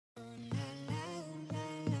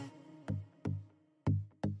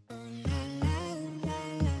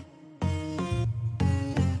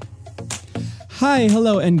Hi,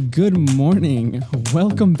 hello, and good morning.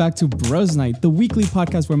 Welcome back to Bros Night, the weekly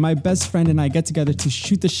podcast where my best friend and I get together to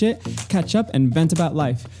shoot the shit, catch up, and vent about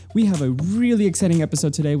life. We have a really exciting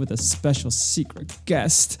episode today with a special secret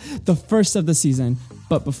guest, the first of the season.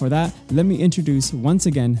 But before that, let me introduce once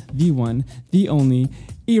again the one, the only,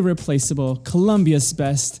 irreplaceable, Colombia's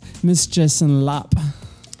best, Miss Jessin Lap.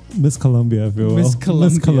 Miss Colombia, if you will. Miss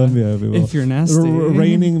Colombia, if you will. If you're nasty.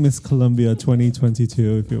 Reigning Miss Colombia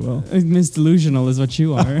 2022, if you will. Miss Delusional is what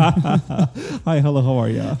you are. Hi, hello, how are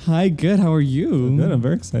you? Hi, good. How are you? Good, I'm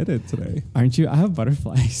very excited today. Aren't you? I have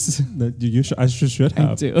butterflies. I should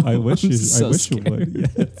have. I do. I wish you. So I wish scared. you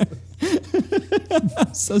would. Yes.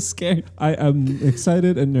 I'm so scared. I am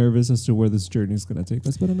excited and nervous as to where this journey is going to take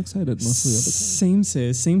us, but I'm excited mostly of the time.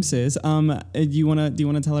 Same sis. Do you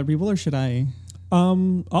wanna tell our people or should I?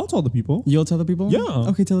 I'll tell the people. You'll tell the people? Yeah.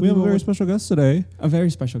 Okay, tell the we people. have a very special guest today. A very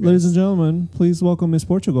special guest. Ladies and gentlemen, please welcome Miss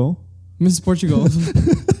Portugal. Mrs. Portugal.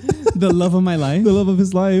 The love of my life. The love of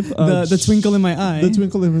his life. The twinkle in my eye. The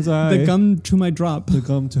twinkle in his eye. The gum to my drop. The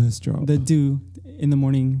gum to his drop. The dew in the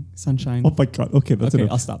morning sunshine. Oh my God. Okay, that's okay,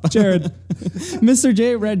 enough. I'll stop. Jared. Mr.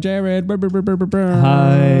 Jared.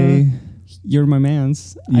 Hi. You're my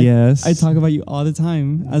man's. Yes. I talk about you all the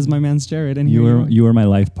time as my man's Jared. And you are my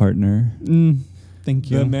life partner.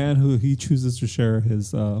 Thank you. The man who he chooses to share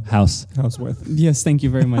his House. house with. Yes, thank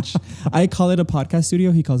you very much. I call it a podcast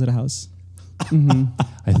studio. He calls it a house. Mm-hmm.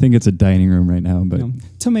 I think it's a dining room right now, but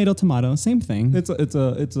Tomato, same thing. It's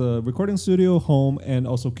a recording studio, home, and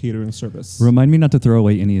also catering service. remind me not to throw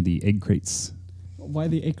away any of the egg crates. Why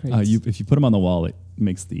the egg crates? If you put them on the wall, it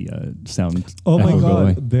makes the sound. Oh my echo go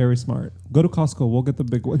away. God, very smart. Go to Costco. We'll get the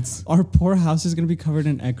big ones. Our poor house is going to be covered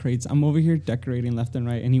in egg crates. I'm over here decorating left and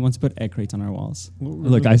right, and he wants to put egg crates on our walls.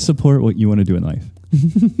 Look, I support what you want to do in life.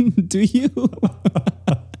 Do you?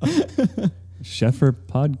 Chef or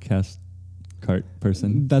podcast cart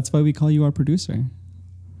person? That's why we call you our producer.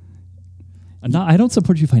 No, I don't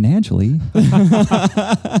support you financially.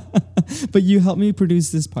 But you helped me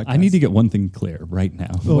produce this podcast. I need to get one thing clear right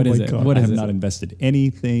now. Oh What is my it? God. What I is have it? not invested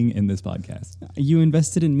anything in this podcast. You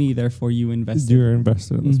invested in me, therefore you invested. You're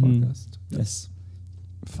invested in this Mhm. podcast. Yes.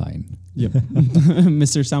 Fine. Yep.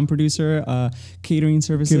 Mr. Sound Producer, catering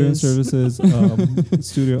services. Catering services,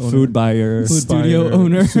 studio owner. Food buyer. Food Studio buyer,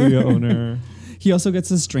 owner. Studio owner. He also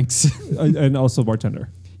gets us drinks. And also bartender.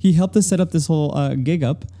 He helped us set up this whole gig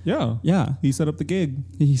up. Yeah. Yeah. He set up the gig.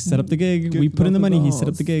 He set up the gig. We put in the money. He set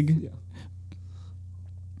up the gig. Yeah.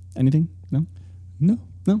 Anything? No? No.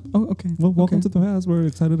 No? Oh, okay. Well, welcome Okay. to the past. We're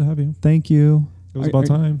excited to have you. Thank you. It was Are- about are-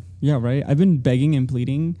 time. Yeah, right? I've been begging and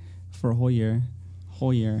pleading for a whole year.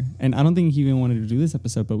 And I don't think he even wanted to do this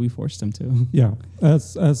episode, but we forced him to. Yeah.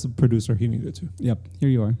 As a producer, he needed to. Yep. Here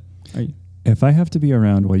you are. If I have to be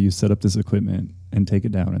around while you set up this equipment and take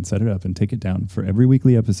it down and set it up and take it down for every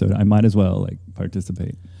weekly episode, I might as well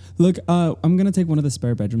participate. Look, I'm going to take one of the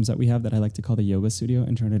spare bedrooms that we have that I like to call the yoga studio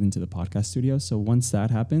and turn it into the podcast studio. So once that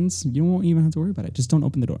happens, you won't even have to worry about it. Just don't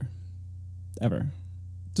open the door. Ever.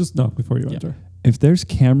 Just knock before you Yeah. enter. If there's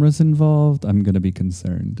cameras involved, I'm going to be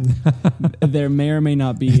concerned. There may or may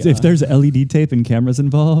not be. If there's LED tape and cameras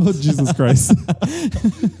involved, Oh, Jesus Christ.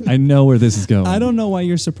 I know where this is going. I don't know why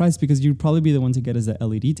you're surprised because you'd probably be the one to get us the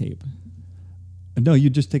LED tape. No, you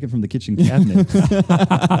just take it from the kitchen cabinet.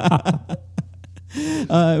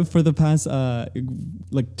 For the past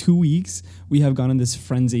 2 weeks, we have gone in this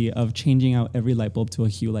frenzy of changing out every light bulb to a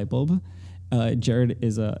Hue light bulb. Jared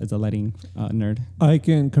is a lighting nerd. I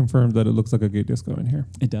can confirm that it looks like a gay disco in here.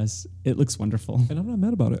 It does. It looks wonderful. And I'm not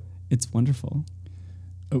mad about it. It's wonderful.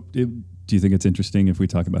 Do you think it's interesting if we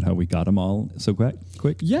talk about how we got them all so quick?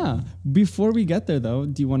 Yeah. Before we get there, though,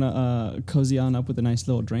 do you want to cozy on up with a nice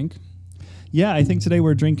little drink? Yeah, I think today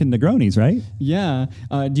we're drinking Negronis, right? Yeah.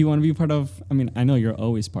 Do you want to be part of? I mean, I know you're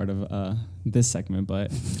always part of this segment,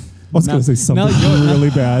 but I was going to say something really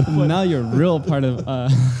bad. now you're real part of.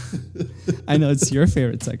 I know it's your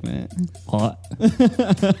favorite segment. Hot.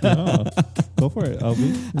 Yeah. Go for it,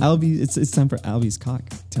 Albie. Albie, it's time for Albie's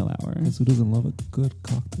cocktail hour. Who doesn't love a good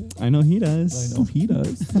cocktail? I know he does. I know he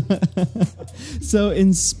does. So,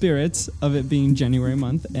 in spirit of it being January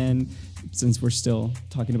month, and since we're still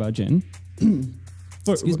talking about gin,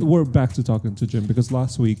 We're back to talking to Jim because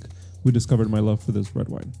last week we discovered my love for this red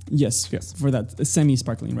wine. yes, for that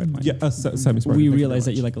semi-sparkling red wine. Yeah, semi-sparkling. We Thank realized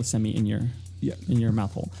that very you much. like a semi in your Yeah. in your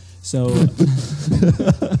mouth hole. So,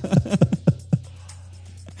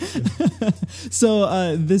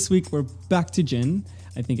 this week we're back to gin.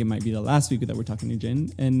 I think it might be the last week that we're talking to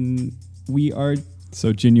gin, and we are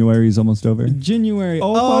So January's almost over. January.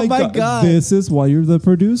 Oh, my God. This is why you're the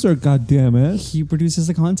producer. God damn it. He produces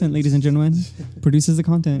the content, ladies and gentlemen. Produces the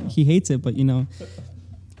content. He hates it, but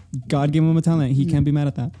God gave him a talent. He can't be mad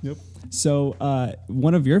at that. Yep. So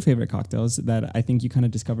one of your favorite cocktails that I think you kind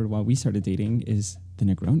of discovered while we started dating is the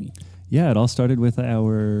Negroni. Yeah, it all started with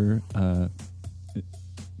our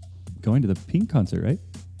going to the Pink concert, right?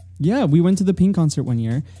 Yeah, we went to the Pink concert one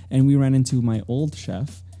year, and we ran into my old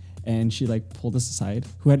chef, and she pulled us aside.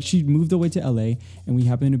 She moved away to LA, and we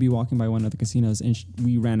happened to be walking by one of the casinos, and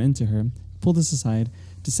we ran into her, pulled us aside,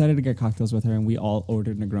 decided to get cocktails with her, and we all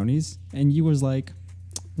ordered Negronis. And you was like,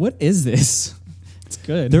 "What is this?" It's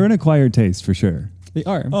good. They're an acquired taste for sure. They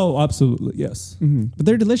are. Oh, absolutely. Yes. Mm-hmm. But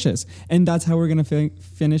they're delicious, and that's how we're gonna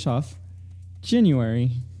finish off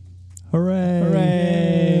January. Hooray!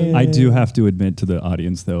 Hooray! I do have to admit to the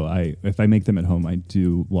audience, though, if I make them at home, I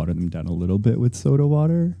do water them down a little bit with soda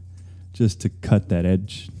water, just to cut that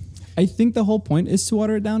edge. I think the whole point is to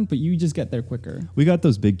water it down, but you just get there quicker. We got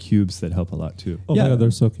those big cubes that help a lot too. Oh Yeah. my God,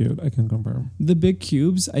 they're so cute. I can confirm. The big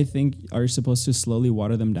cubes, I think, are supposed to slowly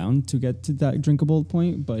water them down to get to that drinkable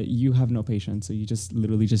point, but you have no patience, so you just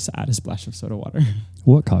literally just add a splash of soda water.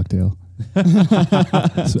 What cocktail?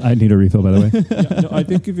 So I need a refill, by the way. Yeah, no, I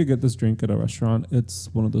think if you get this drink at a restaurant, it's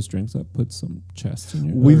one of those drinks that puts some chest in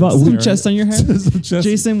your We've or Some chest on your hair? Some chest.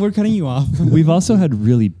 Jason, we're cutting you off. We've also had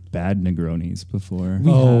really bad Negronis before.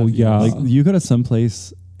 Oh, have, yeah. Like you go to some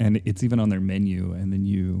place and it's even on their menu, and then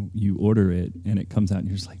you order it, and it comes out, and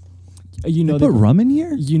you're just like, You know, they put rum in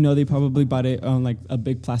here? You know, they probably bought it on a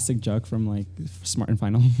big plastic jug from Smart and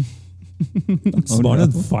Final. Smart no.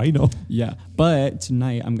 and final. Yeah, but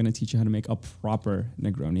tonight I'm gonna teach you how to make a proper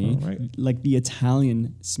Negroni, All right. like the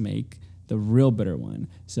Italians make, the real bitter one.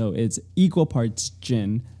 So it's equal parts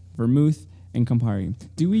gin, vermouth, and Campari.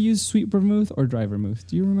 Do we use sweet vermouth or dry vermouth?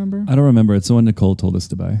 Do you remember? I don't remember. It's the one Nicole told us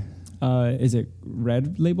to buy. Is it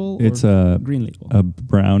red label or It's a green label?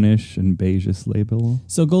 brownish and beigeish label.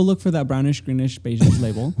 So go look for that brownish, greenish, beigeish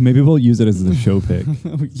label. Maybe we'll use it as the show pick.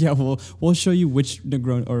 Yeah, we'll show you which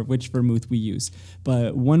Negroni or which vermouth we use.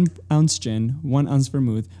 But 1 ounce gin, 1 ounce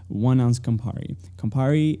vermouth, 1 ounce Campari.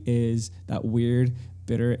 Campari is that weird,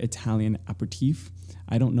 bitter Italian aperitif.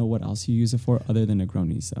 I don't know what else you use it for other than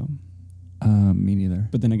Negronis, so. Me neither.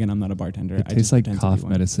 But then again, I'm not a bartender. It tastes like cough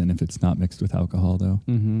medicine if it's not mixed with alcohol, though.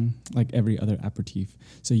 Mm-hmm. Like every other aperitif.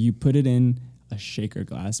 So you put it in a shaker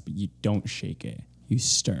glass, but you don't shake it. You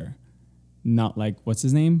stir. Not like, what's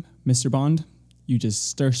his name? Mr. Bond? You just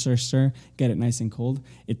stir, get it nice and cold.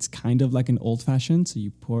 It's kind of like an old fashioned. So you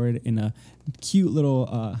pour it in a cute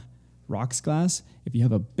little rocks glass. If you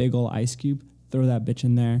have a big old ice cube, throw that bitch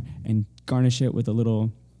in there and garnish it with a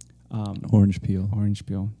little Orange peel. orange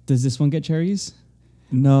peel. Does this one get cherries?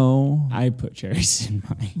 No. I put cherries in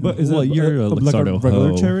mine. But is Well, it you're a like a Luxardo regular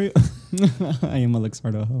hoe. cherry? I am a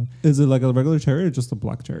Luxardo hoe. Is it like a regular cherry or just a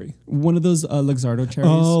black cherry? One of those Luxardo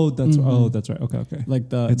cherries. That's right. Okay. Like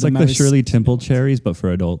It's like the Shirley Temple cherries, but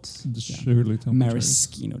for adults. The Shirley Temple cherries.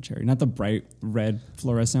 Maraschino cherry, not the bright red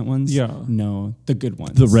fluorescent ones. Yeah. No, the good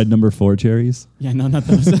ones. The red number 4 cherries. Yeah, no, not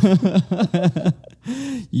those.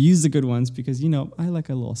 Use the good ones because I like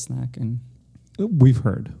a little snack, and We've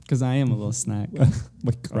heard. because I am a little snack,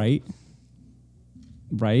 right?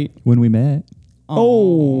 Right. When we met.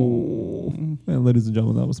 Oh. And ladies and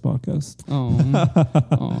gentlemen, that was podcast.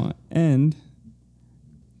 Oh, and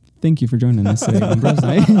thank you for joining us today on Bros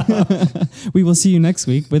Night. We will see you next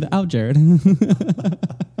week without Jared.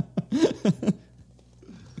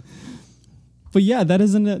 But yeah, that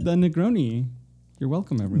is the Negroni. You're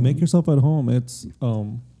welcome, everyone. Make yourself at home. It's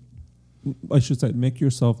I should say, make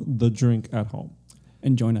yourself the drink at home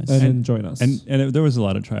and join us. and join us. And there was a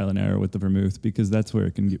lot of trial and error with the vermouth because that's where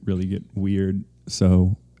it can really get weird.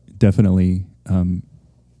 So definitely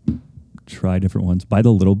try different ones. Buy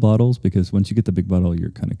the little bottles because once you get the big bottle,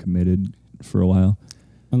 you're kind of committed for a while.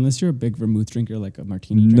 Unless you're a big vermouth drinker, like a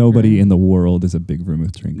martini drinker. Nobody in the world is a big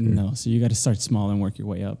vermouth drinker. No, so you got to start small and work your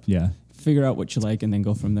way up. Yeah. Figure out what you like and then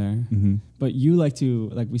go from there. Mm-hmm. But you like to,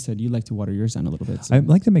 like we said, you like to water yours down a little bit. So I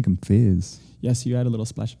like to make them fizz. yes, you add a little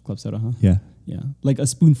splash of club soda, huh? Yeah. Yeah, like a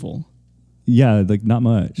spoonful. Yeah, like not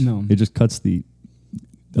much. No. It just cuts the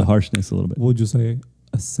harshness a little bit. would you say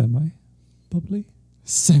a semi-bubbly?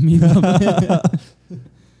 Semi.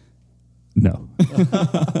 No.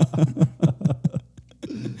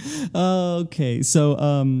 Okay, so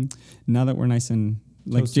now that we're nice and,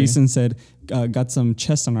 like Toasty. Jason said, got some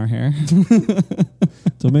chest on our hair.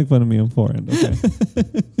 Don't make fun of me. I'm foreign. Okay.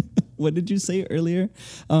 What did you say earlier?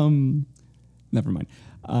 Never mind.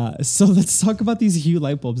 So let's talk about these Hue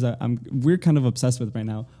light bulbs that we're kind of obsessed with right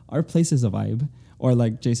now. Our place is a vibe. or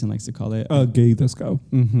like Jason likes to call it, Gay disco.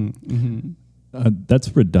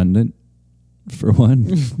 That's redundant, for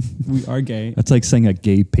one. We are gay. That's like saying a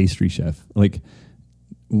gay pastry chef. Like,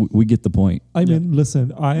 we get the point. I mean,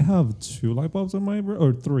 listen, I have 2 light bulbs in my room,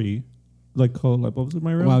 or 3, like colored light bulbs in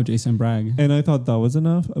my room. Wow, Jason, brag. And I thought that was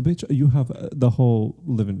enough. Bitch, you have the whole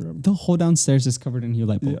living room. The whole downstairs is covered in hue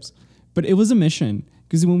light bulbs. Yeah. But it was a mission.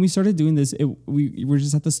 Because when we started doing this, we were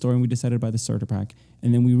just at the store and we decided to buy the starter pack.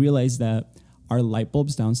 And then we realized that our light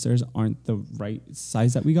bulbs downstairs aren't the right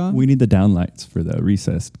size that we got. We need the downlights for the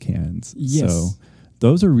recessed cans. Yes. So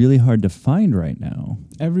those are really hard to find right now.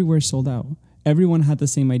 Everywhere sold out. Everyone had the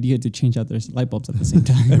same idea to change out their light bulbs at the same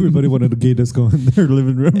time. Everybody wanted a gay disco in their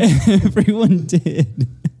living room. Everyone did.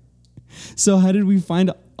 So how did we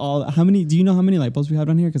find do you know how many light bulbs we have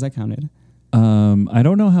on here? Because I counted. I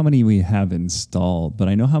don't know how many we have installed, but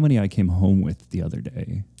I know how many I came home with the other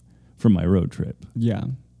day from my road trip. Yeah.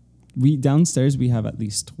 Downstairs we have at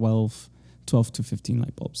least 12 to 15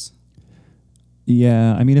 light bulbs.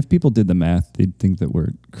 Yeah, I mean, if people did the math, they'd think that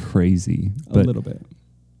we're crazy. A little bit.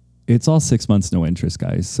 It's all 6 months, no interest,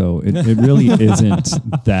 guys. So it really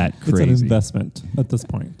isn't that crazy. It's an investment at this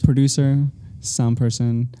point. Producer, sound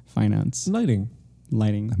person, finance. Lighting.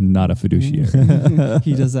 I'm not a fiduciary.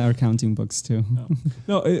 He does our accounting books too.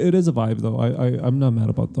 No, it is a vibe though. I'm not mad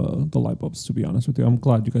about the light bulbs, to be honest with you. I'm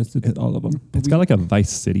glad you guys did all of them. It's got like a Vice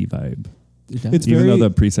City vibe. It's even though the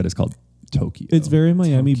preset is called Tokyo. It's very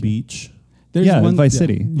Miami Beach. There's Vice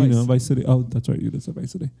City. You know, Vice City. Oh, that's right. You did say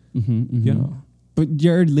Vice City. Yeah. But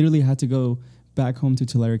Jared literally had to go back home to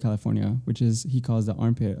Tulare, California, which he calls the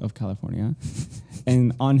armpit of California.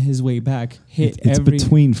 And on his way back, it's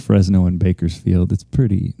between Fresno and Bakersfield. It's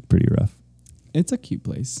pretty rough. It's a cute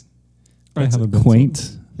place. It's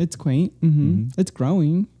quaint. It's quaint. It's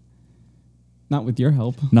growing. Not with your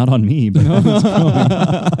help. Not on me, but it's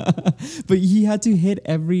growing. But he had to hit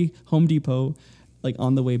every Home Depot like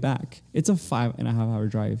on the way back. It's a 5.5 hour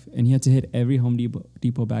drive, and he had to hit every Home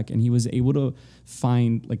Depot back, and he was able to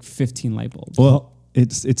find like 15 light bulbs. Well,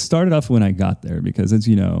 it started off when I got there because, as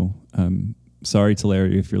you know, sorry Tulare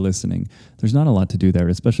if you're listening, there's not a lot to do there,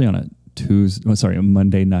 especially on a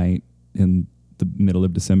Monday night in the middle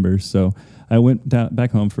of December. So I went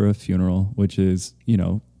back home for a funeral, which is, you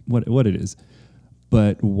know, what it is.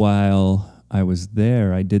 But while I was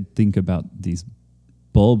there, I did think about these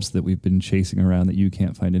bulbs that we've been chasing around that you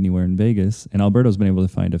can't find anywhere in Vegas. And Alberto's been able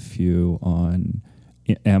to find a few on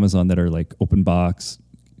Amazon that are like open box,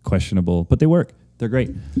 questionable, but they work. They're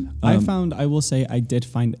great. I will say I did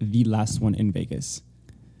find the last one in Vegas.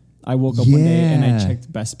 I woke up one day and I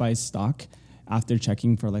checked Best Buy's stock after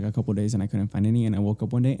checking for like a couple of days and I couldn't find any. And I woke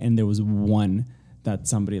up one day and there was one that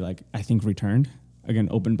somebody like, I think returned. Again,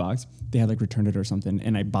 open box. They had like returned it or something.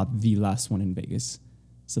 And I bought the last one in Vegas.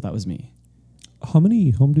 So that was me. How many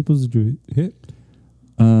Home Depots did you hit?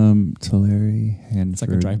 Tulare,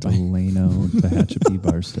 Hanford, like Delano, Tehachapi,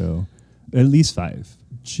 Barstow. At least 5.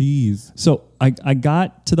 Jeez. So I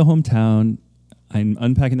got to the hometown. I'm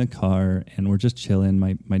unpacking the car and we're just chilling.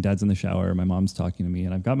 My dad's in the shower. My mom's talking to me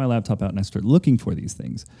and I've got my laptop out and I start looking for these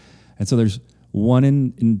things. And so there's one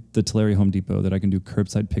in the Tulare Home Depot that I can do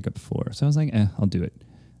curbside pickup for. So I was like, I'll do it.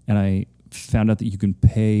 And I found out that you can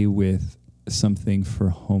pay with something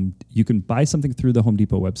for you can buy something through the Home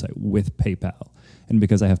Depot website with PayPal. And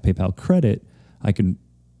because I have PayPal credit,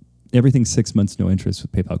 everything's 6 months, no interest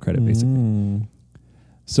with PayPal credit, basically.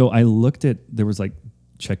 So I looked there was like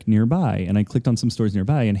check nearby and I clicked on some stores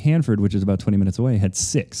nearby and Hanford, which is about 20 minutes away, had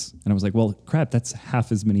 6. And I was like, well, crap, that's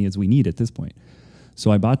half as many as we need at this point. So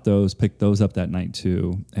I bought those, picked those up that night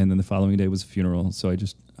too. And then the following day was a funeral. So I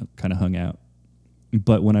just kind of hung out.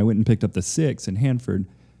 But when I went and picked up the 6 in Hanford,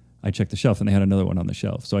 I checked the shelf and they had another one on the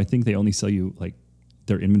shelf. So I think they only sell you like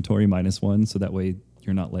their inventory -1. So that way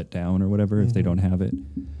you're not let down or whatever if they don't have it.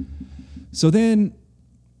 So then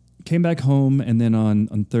came back home. And then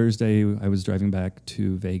on Thursday, I was driving back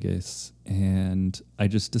to Vegas and I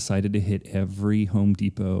just decided to hit every Home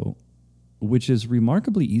Depot, which is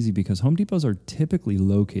remarkably easy because Home Depots are typically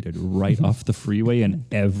located right off the freeway in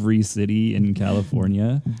every city in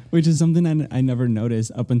California. Which is something I never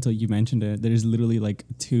noticed up until you mentioned it. There's literally like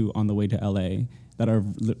 2 on the way to LA that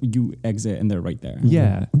you exit and they're right there.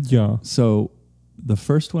 Yeah. Yeah. So the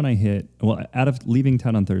first one I hit, out of leaving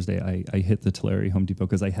town on Thursday, I hit the Tulare Home Depot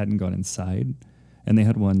because I hadn't gone inside and they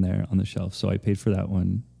had one there on the shelf. So I paid for that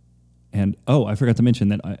one. And I forgot to mention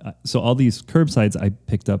that so all these curbsides I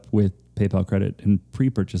picked up with PayPal credit and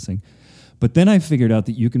pre-purchasing. But then I figured out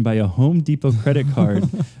that you can buy a Home Depot credit card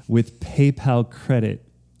with PayPal credit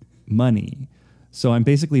money. So I'm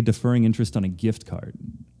basically deferring interest on a gift card.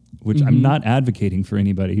 which I'm not advocating for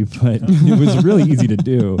anybody, but it was really easy to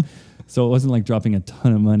do. So it wasn't like dropping a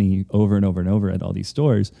ton of money over and over and over at all these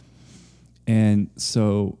stores. And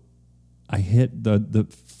so I hit the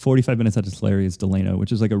 45 minutes out to Tulare is Delano,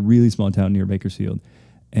 which is like a really small town near Bakersfield.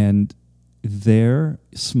 And their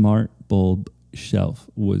smart bulb shelf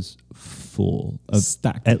was full of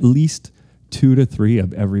Stacked. at least 2 to 3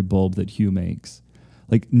 of every bulb that Hue makes.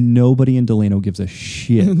 Like nobody in Delano gives a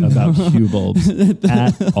shit about Hue bulbs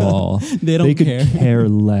at all. They don't could care. care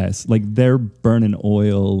less. Like they're burning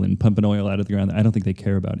oil and pumping oil out of the ground. I don't think they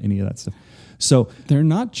care about any of that stuff. So They're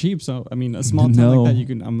not cheap. So, I mean, a small town No. like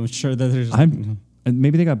that, I'm sure that there's... and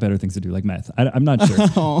maybe they got better things to do, like meth. I'm not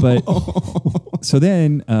sure. But so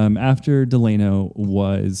then after Delano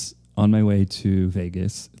was on my way to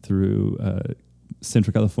Vegas through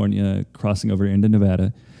Central California, crossing over into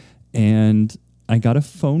Nevada, and I got a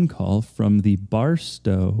phone call from the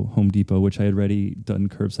Barstow Home Depot, which I had already done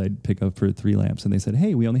curbside pickup for 3 lamps. And they said,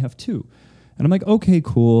 hey, we only have 2. And I'm like, okay,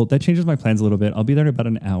 cool. That changes my plans a little bit. I'll be there in about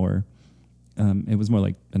an hour. It was more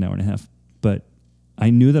like an hour and a half. But I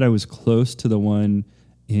knew that I was close to the one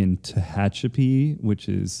in Tehachapi, which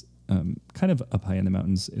is kind of up high in the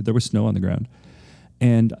mountains. There was snow on the ground.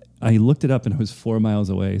 And I looked it up and it was 4 miles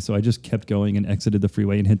away. So I just kept going and exited the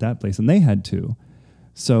freeway and hit that place. And they had 2.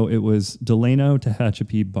 So it was Delano,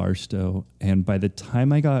 Tehachapi, Barstow. And by the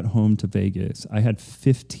time I got home to Vegas, I had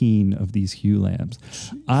 15 of these Hue lamps.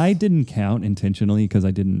 Jeez. I didn't count intentionally because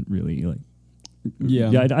I didn't really like. Yeah.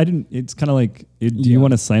 I didn't. It's kind of like, do you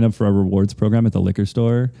want to sign up for a rewards program at the liquor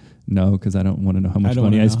store? No, because I don't want to know how much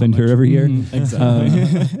money I spend here every year.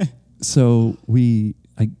 Exactly. So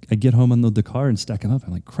I get home on the car and stack them up.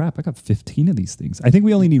 I'm like, crap, I got 15 of these things. I think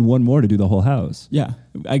we only need 1 more to do the whole house. Yeah.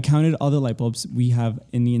 I counted all the light bulbs. We have,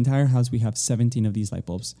 in the entire house, we have 17 of these light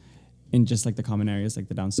bulbs in just like the common areas, like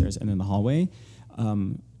the downstairs and then the hallway.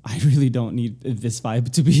 I really don't need this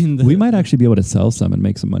vibe to be in the... We might actually be able to sell some and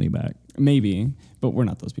make some money back. Maybe, but we're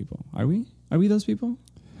not those people. Are we? Are we those people?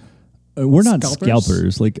 We're not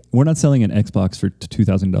scalpers. Like, we're not selling an Xbox for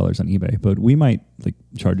 $2,000 on eBay, but we might like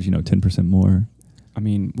charge 10% more. I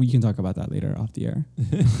mean, we can talk about that later off the air.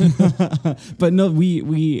 But no,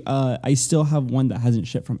 I still have one that hasn't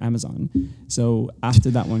shipped from Amazon. So after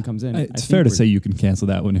that one comes in, it's fair to say you can cancel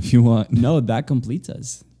that one if you want. No, that completes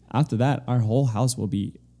us. After that, our whole house will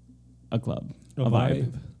be a club, a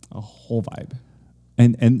vibe, a whole vibe.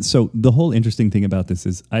 And so the whole interesting thing about this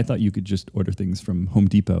is I thought you could just order things from Home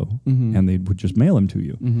Depot and they would just mail them to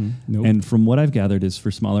you. Nope. And from what I've gathered is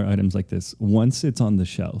for smaller items like this, once it's on the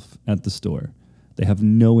shelf at the store, they have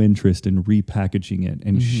no interest in repackaging it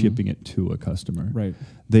and shipping it to a customer. Right.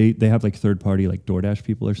 They have like third party like DoorDash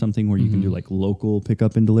people or something where you can do like local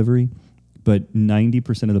pickup and delivery. But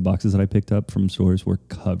 90% of the boxes that I picked up from stores were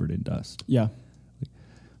covered in dust. Yeah.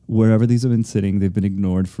 Wherever these have been sitting, they've been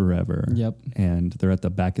ignored forever. Yep. And they're at the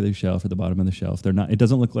back of the shelf or the bottom of the shelf. They're not. It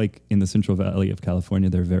doesn't look like in the Central Valley of California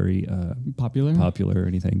they're very popular or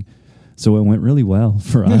anything. So it went really well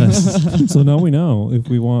for us. So now we know if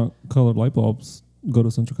we want colored light bulbs, go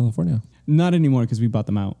to Central California. Not anymore because we bought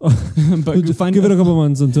them out. But give it a couple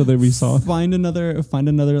months until they restock. Find another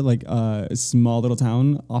like small little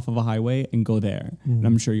town off of a highway and go there. And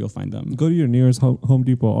I'm sure you'll find them. Go to your nearest Home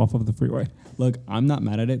Depot off of the freeway. Look, I'm not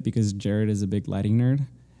mad at it because Jared is a big lighting nerd,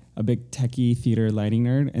 a big techie theater lighting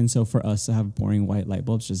nerd, and so for us to have boring white light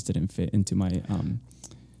bulbs just didn't fit into my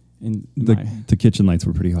the kitchen lights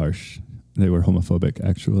were pretty harsh. They were homophobic,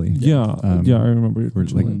 actually. Yeah, I remember. Were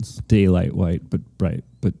like daylight white, but bright,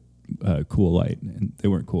 but cool light, and they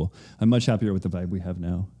weren't cool. I'm much happier with the vibe we have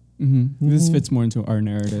now. This fits more into our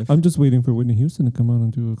narrative. I'm just waiting for Whitney Houston to come out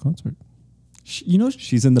and do a concert.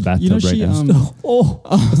 She's in the bathtub right now.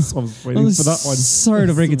 I was waiting for that one. Sorry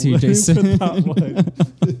to break it to you, Jason.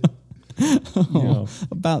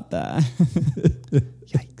 About that.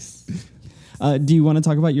 Yikes. Do you want to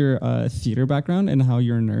talk about your theater background and how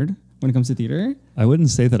you're a nerd when it comes to theater? I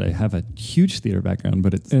wouldn't say that I have a huge theater background,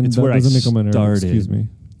 but it's where I make him a nerd, started. excuse me.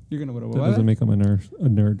 You're gonna what? That doesn't make him a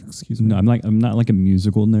nerd. Excuse me. No, I'm not like a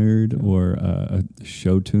musical nerd or a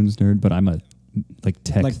show tunes nerd, but I'm a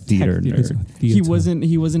tech theater nerd. He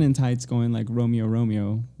wasn't in tights going like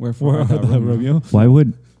Romeo. Wherefore Romeo? Why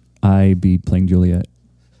would I be playing Juliet?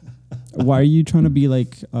 Why are you trying to be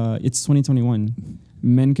like? It's 2021.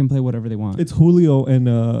 Men can play whatever they want. It's Julio and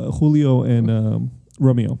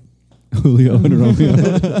Romeo. Julio and Romeo.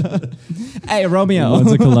 Hey, Romeo.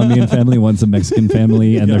 One's a Colombian family, one's a Mexican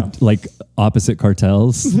family, and they're like opposite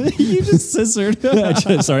cartels. You just scissored.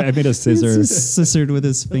 Sorry, I made a scissor. He just scissored with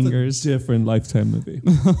his fingers. Different Lifetime movie.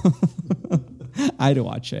 I'd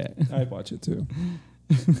watch it. I'd watch it too.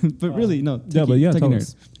 But really, no. Tell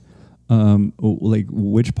us. Like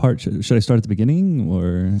which part should I start at the beginning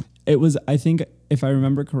or? It was, I think, if I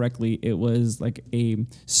remember correctly, it was like a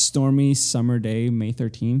stormy summer day, May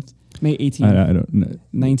 13th, May 18th, I don't know.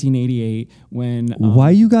 1988, when...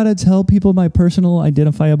 Why you gotta tell people my personal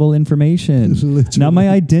identifiable information? Now my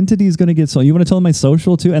identity is gonna get stolen. You want to tell them my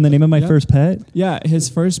social too, and the name of my first pet? Yeah, his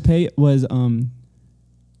first pet was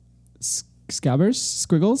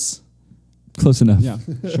Squiggles. Close enough. Yeah,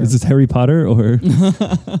 sure. Is this Harry Potter or?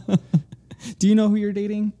 Do you know who you're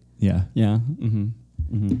dating? Yeah. Yeah. Mm-hmm.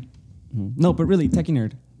 Mm-hmm. Mm-hmm. No, but really,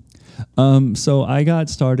 techie nerd. So I got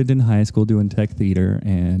started in high school doing tech theater,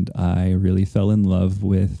 and I really fell in love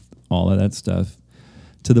with all of that stuff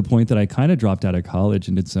to the point that I kind of dropped out of college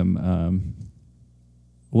and did some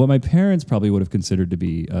what my parents probably would have considered to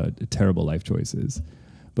be terrible life choices,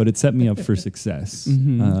 but it set me up for success.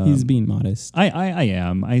 Mm-hmm. He's being modest. I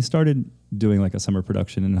am. I started doing like a summer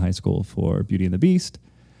production in high school for Beauty and the Beast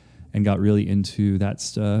and got really into that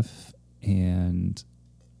stuff. And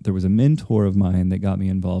there was a mentor of mine that got me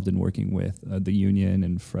involved in working with the Union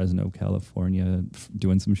in Fresno, California,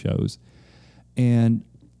 doing some shows. And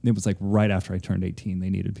it was like right after I turned 18, they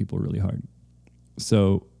needed people really hard.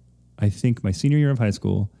 So I think my senior year of high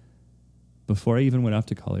school, before I even went off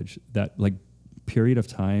to college, that like period of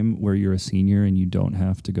time where you're a senior and you don't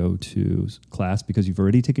have to go to class because you've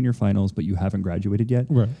already taken your finals, but you haven't graduated yet.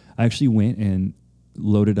 Right. I actually went and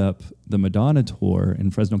loaded up the Madonna tour in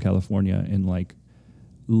Fresno, California in like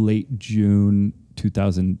late June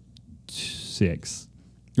 2006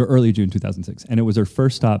 or early June 2006. And it was her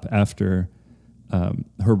first stop after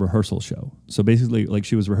her rehearsal show. So basically like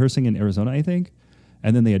she was rehearsing in Arizona, I think.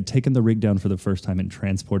 And then they had taken the rig down for the first time and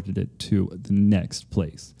transported it to the next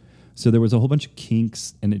place. So there was a whole bunch of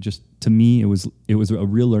kinks, and it just, to me, it was a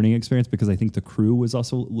real learning experience because I think the crew was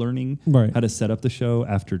also learning how to set up the show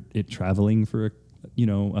after it traveling for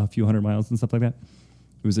a few hundred miles and stuff like that.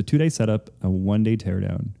 It was a 2-day setup, a 1-day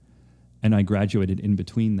teardown, and I graduated in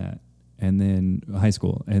between that, and then high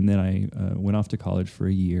school, and then I went off to college for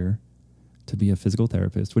a year to be a physical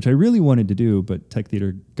therapist, which I really wanted to do, but tech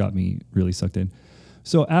theater got me really sucked in.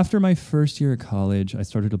 So after my first year of college, I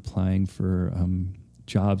started applying for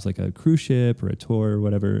jobs like a cruise ship or a tour or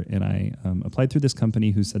whatever. And I applied through this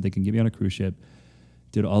company who said they can get me on a cruise ship,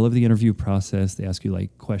 did all of the interview process. They ask you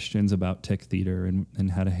like questions about tech theater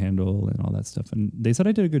and how to handle and all that stuff. And they said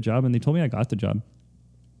I did a good job and they told me I got the job.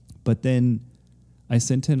 But then I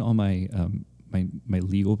sent in all my my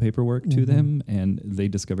legal paperwork to them, and they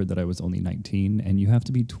discovered that I was only 19 and you have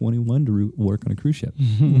to be 21 to work on a cruise ship.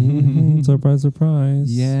 Surprise, surprise.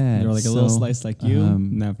 Yeah. You're like a little slice like you?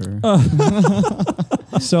 Never.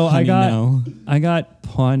 So Honey, I got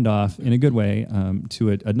pawned off in a good way to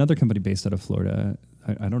another company based out of Florida.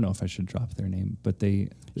 I don't know if I should drop their name, but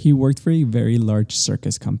he worked for a very large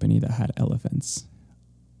circus company that had elephants.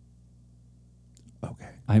 Okay.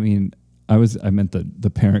 I mean, I meant the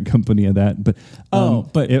parent company of that, but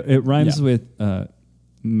but it rhymes with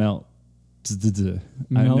melt.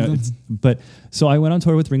 But so I went on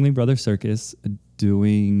tour with Ringling Brothers Circus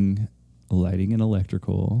doing lighting and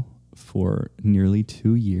electrical for nearly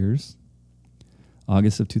 2 years,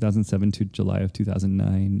 August of 2007 to July of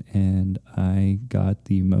 2009. And I got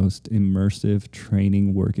the most immersive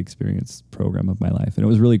training work experience program of my life. And it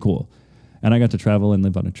was really cool. And I got to travel and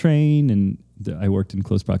live on a train, and I worked in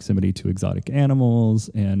close proximity to exotic animals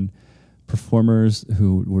and performers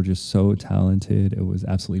who were just so talented. It was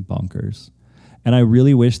absolutely bonkers. And I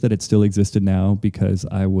really wish that it still existed now because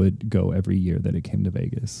I would go every year that it came to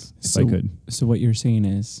Vegas if I could. So what you're saying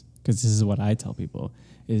is, because this is what I tell people,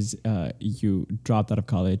 is you dropped out of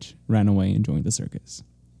college, ran away, and joined the circus.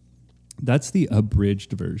 That's the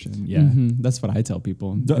abridged version. Yeah. Mm-hmm. That's what I tell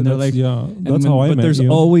people. And they're like, that's how I met But there's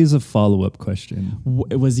you. always a follow-up question.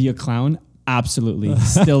 Was he a clown? Absolutely.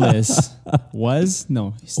 Still is. Was?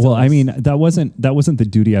 No. Well, I mean, that wasn't the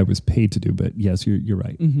duty I was paid to do, but yes, you're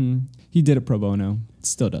right. Mm-hmm. He did it pro bono.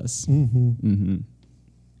 Still does. Mm-hmm. Mm-hmm.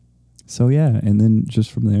 So yeah, and then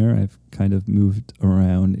just from there, I've kind of moved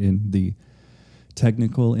around in the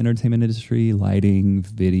technical entertainment industry, lighting,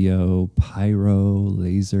 video, pyro,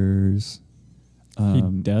 lasers. He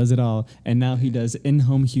does it all. And now he does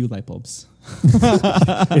in-home Hue light bulbs.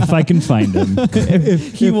 If I can find them.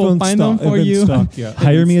 He will find them for you.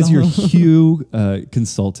 Hire me as your Hue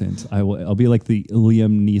consultant. I'll be like the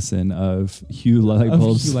Liam Neeson of Hue light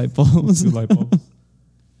bulbs. Hue light bulbs. Light bulbs.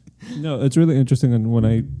 No, it's really interesting. And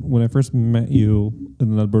when I first met you,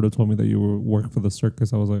 and then Alberto told me that you work for the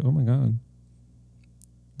circus, I was like, oh my God,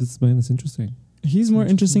 this man is interesting. He's more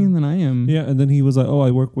interesting than I am. Yeah, and then he was like, "Oh, I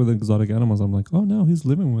work with exotic animals." I'm like, "Oh no, he's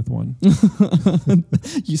living with one."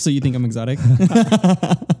 So you think I'm exotic?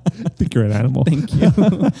 I think you're an animal. Thank you.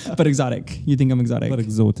 But exotic. You think I'm exotic? But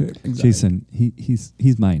exotic. Jason,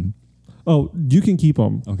 he's mine. Oh, you can keep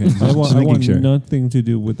him. Okay, I want, just making sure. nothing to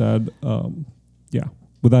do with that.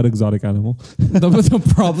 With that exotic animal.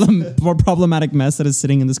 More problematic mess that is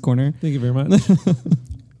sitting in this corner. Thank you very much.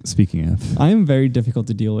 Speaking of, I am very difficult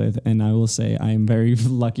to deal with, and I will say I am very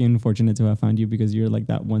lucky and fortunate to have found you because you're like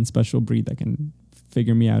that one special breed that can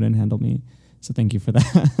figure me out and handle me. So thank you for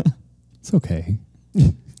that. it's okay.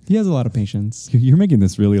 He has a lot of patience. You're making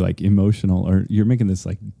this really like emotional, or you're making this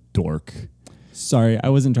like dork. Sorry, I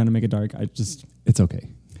wasn't trying to make it dark. It's okay.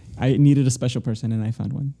 I needed a special person, and I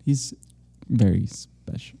found one. He's very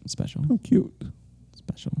special. How cute.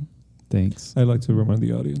 Special. Thanks. I like to remind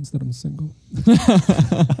the audience that I'm single.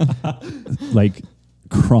 Like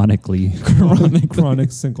chronically.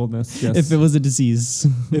 Chronic singleness. Yes. If it was a disease.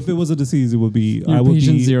 If it was a disease, it would be You're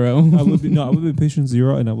patient zero. I would be patient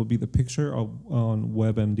zero, and I would be the picture on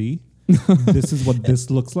WebMD. This is what this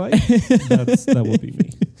looks like. That would be me.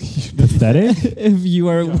 Pathetic? If you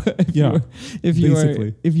are,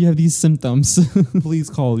 if you have these symptoms, Please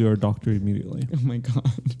call your doctor immediately. oh my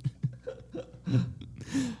god,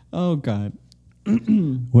 oh god.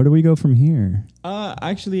 Where do we go from here?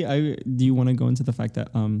 Actually, do you want to go into the fact that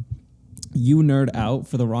you nerd out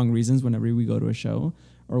for the wrong reasons whenever we go to a show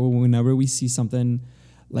or whenever we see something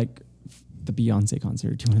like the Beyonce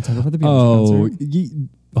concert? Do you want to talk about the Beyonce concert?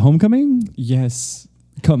 Homecoming? Yes.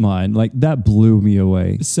 Come on, like that blew me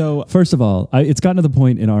away. So first of all, it's gotten to the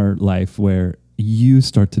point in our life where you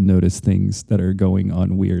start to notice things that are going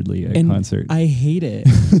on weirdly at concerts. I hate it.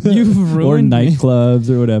 You've ruined or nightclubs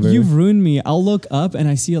or whatever. You've ruined me. I'll look up and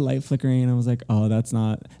I see a light flickering and I was like, oh,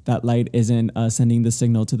 that light isn't sending the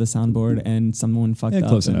signal to the soundboard and someone fucked up.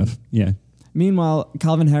 Close enough. Yeah. Meanwhile,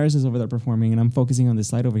 Calvin Harris is over there performing and I'm focusing on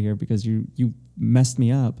this light over here because you messed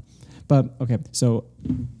me up. But okay, so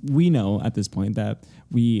we know at this point that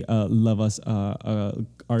we love us our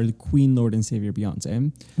Queen, Lord, and Savior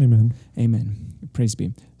Beyonce. Amen. Amen. Praise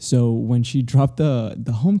be. So when she dropped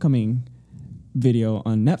the Homecoming video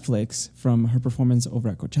on Netflix from her performance over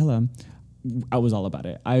at Coachella, I was all about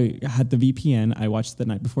it. I had the VPN. I watched the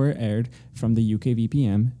night before it aired from the UK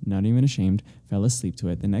VPN. Not even ashamed. Fell asleep to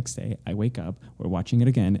it. The next day, I wake up. We're watching it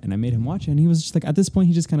again, and I made him watch it. And he was just like, at this point,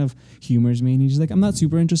 he just kind of humors me, and he's just like, I'm not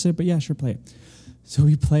super interested, but yeah, sure, play it. So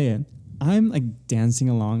we play it. I'm like dancing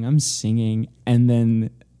along. I'm singing, and then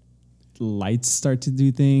lights start to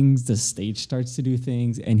do things. The stage starts to do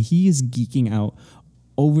things, and he is geeking out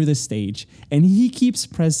over the stage, and he keeps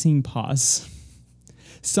pressing pause.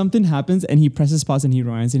 Something happens and he presses pause and he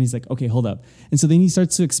rewinds and he's like, okay, hold up. And so then he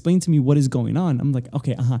starts to explain to me what is going on. I'm like,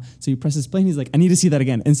 okay, So he presses play and he's like, I need to see that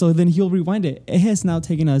again. And so then he'll rewind it. It has now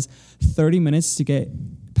taken us 30 minutes to get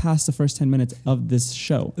past the first 10 minutes of this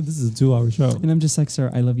show. This is a 2-hour show. And I'm just like,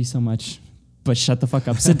 sir, I love you so much, but shut the fuck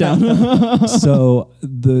up, sit down. So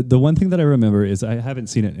the one thing that I remember is I haven't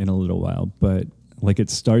seen it in a little while, but like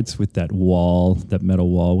it starts with that wall, that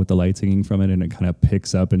metal wall with the lights hanging from it, and it kind of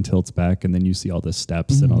picks up and tilts back, and then you see all the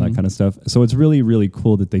steps and all that kind of stuff. So it's really, really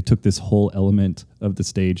cool that they took this whole element of the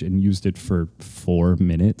stage and used it for 4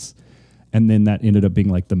 minutes, and then that ended up being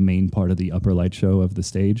like the main part of the upper light show of the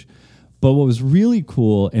stage. But what was really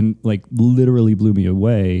cool and like literally blew me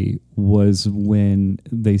away was when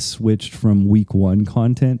they switched from week 1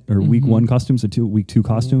 content or week 1 costumes to week 2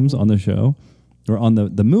 costumes on the show. Or on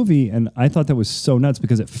the movie, and I thought that was so nuts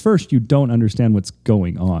because at first you don't understand what's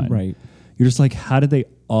going on. Right. You're just like, how did they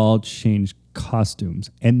all change costumes?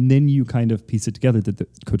 And then you kind of piece it together that the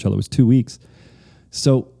Coachella was 2 weeks.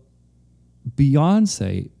 So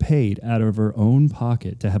Beyonce paid out of her own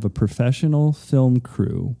pocket to have a professional film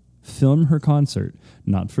crew film her concert,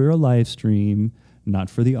 not for a live stream, not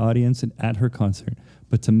for the audience and at her concert,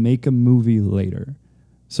 but to make a movie later.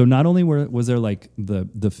 So not only was there like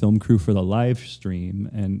the film crew for the live stream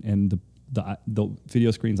and the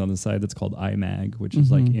video screens on the side that's called iMag, which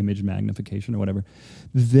is like image magnification or whatever,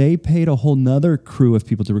 they paid a whole nother crew of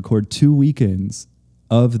people to record 2 weekends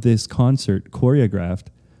of this concert choreographed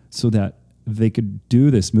so that they could do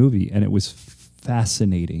this movie, and it was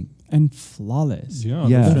fascinating. And flawless. Yeah.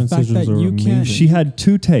 Yeah. The The fact transitions that are you amazing. can't- She had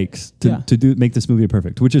 2 takes Yeah. to make this movie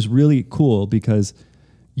perfect, which is really cool because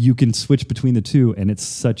you can switch between the two, and it's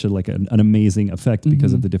such an amazing effect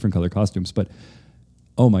because of the different color costumes. But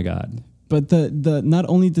oh my god! But the not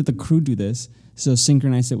only did the crew do this, so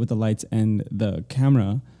synchronize it with the lights and the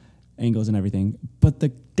camera angles and everything, but the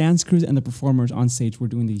dance crews and the performers on stage were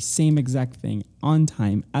doing the same exact thing on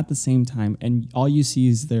time at the same time, and all you see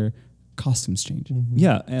is their costumes change. Mhm.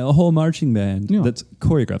 Yeah, a whole marching band Yeah. that's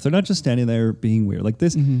choreographed. They're not just standing there being weird. Like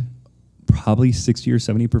this, Mhm. probably 60 or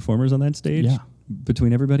 70 performers on that stage Yeah.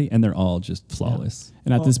 between everybody, and they're all just flawless.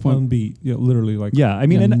 And at this point, on beat, yeah, literally like Yeah, I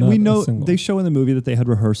mean, Yeah, and not we a know single. they show in the movie that they had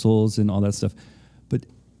rehearsals and all that stuff. But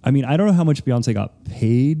I mean, I don't know how much Beyonce got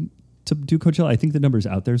paid to do Coachella. I think the number's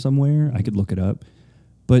out there somewhere. I could look it up.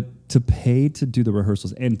 But to pay to do the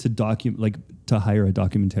rehearsals and to hire a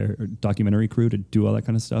documentary crew to do all that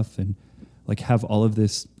kind of stuff and like have all of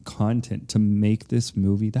this content to make this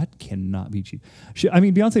movie, that cannot be cheap. I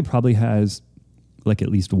mean, Beyonce probably has like at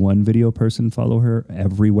least one video person follow her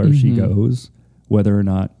everywhere she Mhm. goes, whether or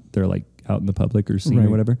not they're like out in the public or seen Right. or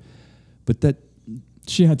whatever. But that,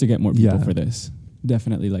 she had to get more people Yeah. for this.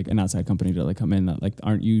 Definitely like an outside company to like come in that like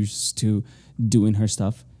aren't used to doing her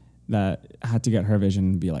stuff, that had to get her vision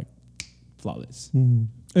and be like flawless. Mhm.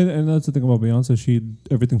 And that's the thing about Beyonce.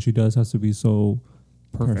 Everything she does has to be so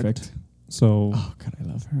perfect. So Oh god, I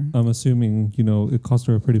love her. I'm assuming it cost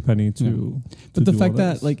her a pretty penny to. But to the do fact all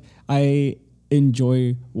that this. like I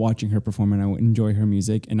enjoy watching her perform and I enjoy her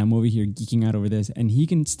music, and I'm over here geeking out over this, and he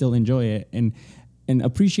can still enjoy it and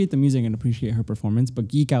appreciate the music and appreciate her performance, but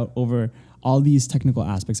geek out over all these technical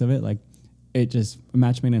aspects of it, like it just a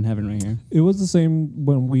match made in heaven right here. It was the same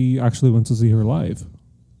when we actually went to see her live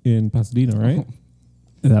in Pasadena, right?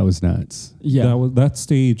 that was nuts. Yeah. That was that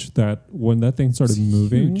stage that when that thing started It's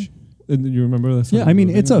moving. huge. And you remember that? Yeah, I mean,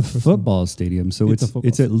 it's a football stadium, so It's a it's football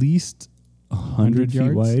it's at least 100 feet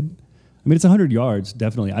yards? wide. I mean, it's 100 yards,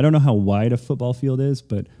 definitely. I don't know how wide a football field is,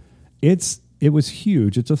 but it was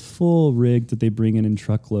huge. It's a full rig that they bring in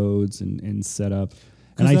truckloads and set up.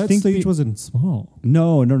 And And I think stage wasn't small.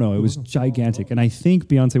 no, it was wasn't small. gigantic. And I think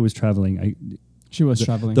Beyonce was traveling. She was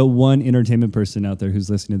traveling. The one entertainment person out there who's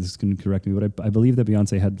listening to this can correct me, but I believe that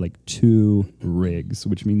Beyonce had like 2 rigs,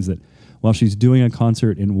 which means that while she's doing a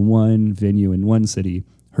concert in one venue in one city,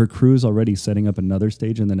 her crew's already setting up another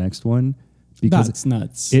stage in the next one because That's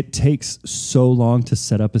nuts. it takes so long to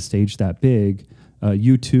set up a stage that big.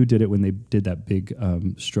 U2 did it when they did that big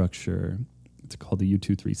structure. It's called the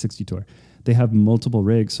U2 360 tour. They have multiple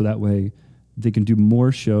rigs, so that way they can do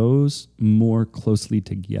more shows more closely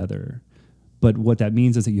together. But what that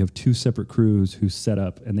means is that you have 2 separate crews who set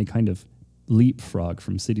up and they kind of leapfrog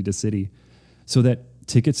from city to city so that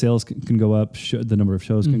ticket sales can go up, the number of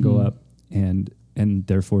shows can go Mhm. up, and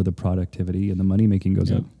therefore the productivity and the money making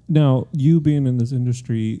goes Yeah. up. Now, you being in this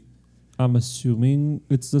industry, I'm assuming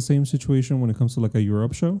it's the same situation when it comes to like a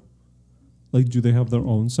Europe show. Like, do they have their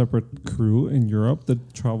own separate crew in Europe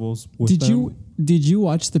that travels with them? Did you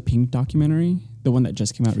watch the Pink documentary, the one that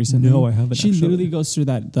just came out recently? No, I haven't. She actually. literally goes through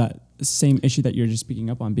that same issue that you're just speaking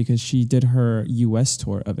up on, because she did her US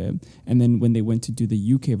tour of it, and then when they went to do the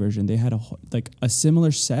UK version, they had a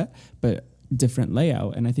similar set but different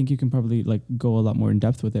layout. And I think you can probably like go a lot more in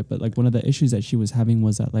depth with it. But like one of the issues that she was having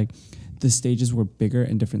was that like the stages were bigger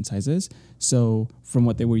and different sizes, so from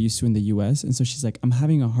what they were used to in the US. And so she's like, I'm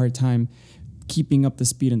having a hard time keeping up the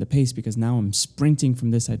speed and the pace because now I'm sprinting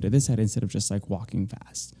from this side to this side instead of just like walking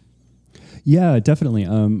fast. Yeah, definitely.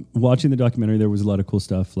 Watching the documentary, there was a lot of cool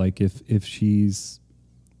stuff. Like if she's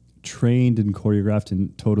trained and choreographed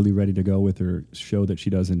and totally ready to go with her show that she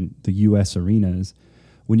does in the U.S. arenas,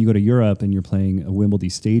 when you go to Europe and you're playing a Wimbledon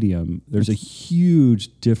stadium, there's a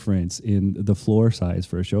huge difference in the floor size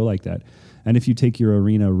for a show like that. And if you take your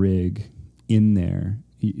arena rig in there,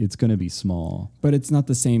 it's going to be small. But it's not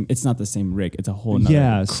the same. It's not the same rig. It's a whole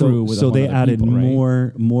nother crew. So with a so whole they nother added people,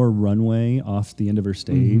 right? more runway off the end of her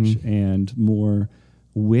stage Mhm. and more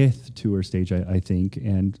width to her stage, I think.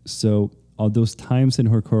 And so all those times in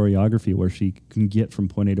her choreography where she can get from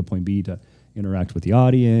point A to point B to interact with the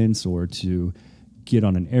audience or to get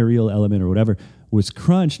on an aerial element or whatever was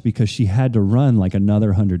crunched because she had to run like another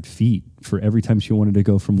 100 feet for every time she wanted to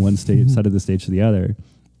go from one side of the stage to the other.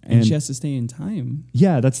 And she has to stay in time.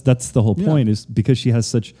 Yeah, that's the whole Yeah. point, is because she has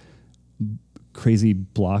such crazy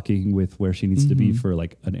blocking with where she needs to be Mhm. for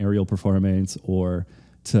like an aerial performance or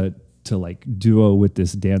to like duo with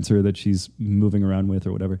this dancer that she's moving around with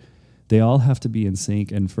or whatever. They all have to be in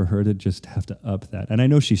sync, and for her to just have to up that. And I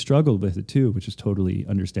know she struggled with it too, which is totally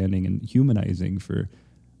understanding and humanizing for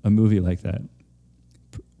a movie like that.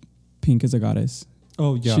 Pink is a goddess.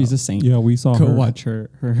 Oh yeah, She's a saint. Yeah, we saw Go her. watch her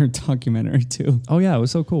documentary too. Oh yeah, it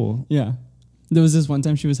was so cool. Yeah. There was this one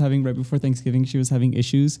time she was having, right before Thanksgiving, she was having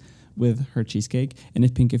issues with her cheesecake. And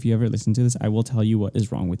if you ever listen to this, I will tell you what is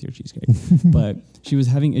wrong with your cheesecake. But she was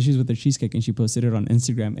having issues with her cheesecake and she posted it on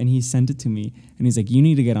Instagram and he sent it to me. And he's like, you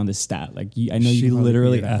need to get on this stat. Like, I know She you can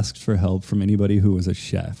literally figure it out. asked for help from anybody who was a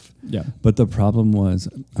chef. Yeah. But the problem was,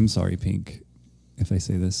 I'm sorry, Pink, if I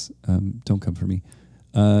say this, don't come for me.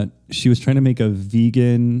 She was trying to make a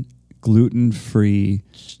vegan, gluten-free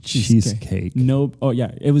cheesecake. No, oh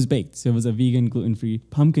yeah, it was baked. So it was a vegan, gluten-free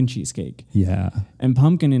pumpkin cheesecake. Yeah. And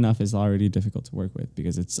pumpkin enough is already difficult to work with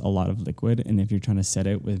because it's a lot of liquid. And if you're trying to set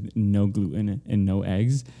it with no gluten and no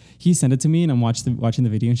eggs, he sent it to me and I'm watching the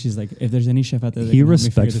video and she's like, if there's any chef out there that He can help me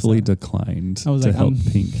figure this respectfully out. declined I was to like, help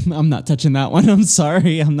Pink. I'm not touching that one. I'm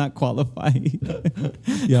sorry. I'm not qualified.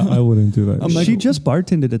 Yeah, I wouldn't do that. I'm like- She just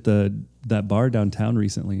bartended at that bar downtown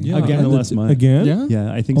recently. Yeah, Again in the last month. Again? Yeah?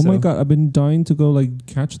 Yeah, I think Oh so. my God, I've been dying to go like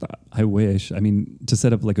catch that. I wish. I mean, to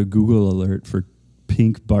set up like a Google alert for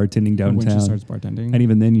Pink bartending When she downtown. starts bartending. And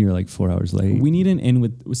even then you're like 4 hours late. We need an in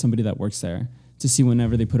with somebody that works there to see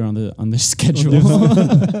whenever they put it on the schedule.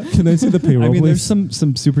 Can I see the payroll? I mean, please? there's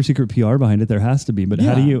some super secret PR behind it. There has to be, but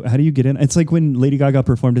how Yeah. do you get in? It's like when Lady Gaga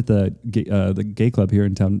performed at the gay club here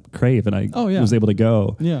in town, Crave, and I was able to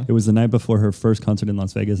go. Yeah. It was the night before her first concert in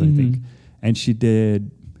Las Vegas, I think, Mhm. and she did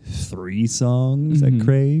 3 songs Mhm. at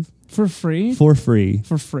Crave For free? for free.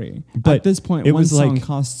 For free. But at this point, it one was song like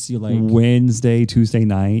costs you like... Wednesday, Tuesday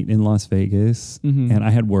night in Las Vegas, Mhm. and I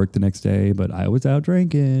had work the next day, but I was out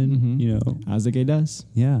drinking. Mhm. You know, As a gay does.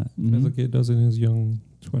 yeah. Mhm. As a kid does in his young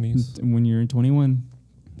 20s. When you're 21,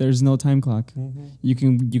 there's no time clock. Mm-hmm.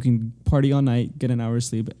 You can party all night, get an hour's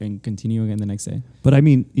sleep, and continue again the next day. But I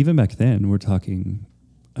mean, even back then, we're talking,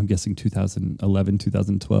 I'm guessing 2011,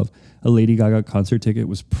 2012, a Lady Gaga concert ticket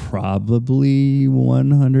was probably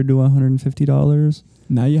 $100 to $150.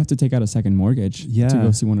 Now you have to take out a second mortgage Yeah. to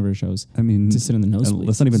go see one of her shows. I mean, To sit in the and nosebleed.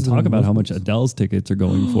 let's not even Sit in talk the about how much nosebleeds. Adele's tickets are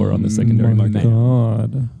going for on the secondary Oh my market.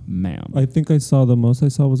 God. Ma'am. I think I saw the most I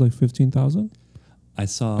saw was like 15,000. I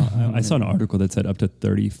saw an article that said up to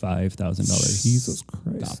 $35,000. Jesus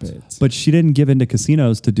Christ. Stop it. But she didn't give in to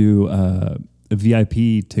casinos to do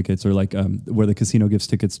VIP tickets or like where the casino gives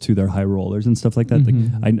tickets to their high rollers and stuff like that.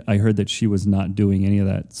 Mhm. Like, I heard that she was not doing any of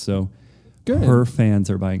that. So Good. her fans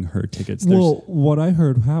are buying her tickets. Well, what I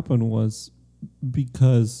heard happen was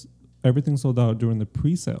because everything sold out during the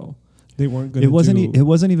pre-sale, they weren't going to It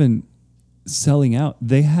wasn't even selling out.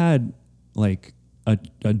 They had like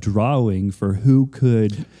a drawing for who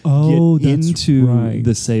could get into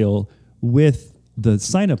the sale with the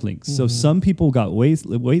sign-up links. So some people got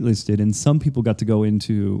waitlisted and some people got to go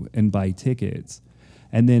into and buy tickets.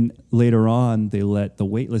 And then later on, they let the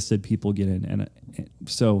waitlisted people get in. And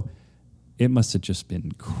so it must have just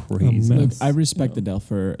been crazy. Look, I respect Adele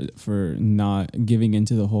for not giving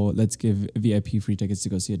into the whole let's give VIP free tickets to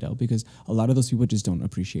go see Adele, because a lot of those people just don't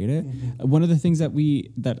appreciate it. One of the things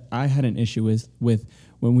that I had an issue with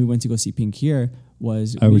when we went to go see Pink here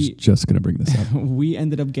was I was just going to bring this up. we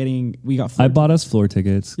ended up we got I bought us floor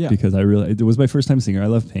tickets because it was my first time seeing her. I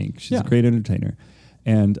love Pink. She's a great entertainer.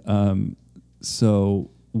 And so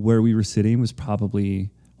where we were sitting was probably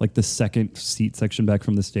like the second seat section back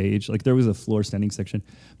from the stage. Like there was a floor standing section,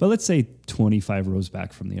 but let's say 25 rows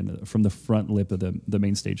back from from the front lip of the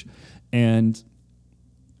main stage. And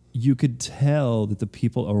you could tell that the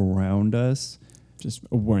people around us just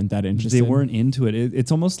weren't that interested. They weren't into it.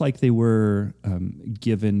 It's almost like they were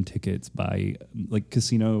given tickets by like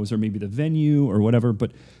casinos or maybe the venue or whatever.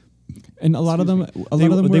 But and a lot of them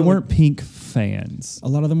they weren't Pink fans. A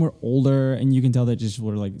lot of them were older, and you can tell that just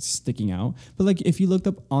were like sticking out. But like if you looked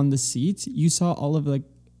up on the seats, you saw all of like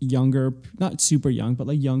younger, not super young, but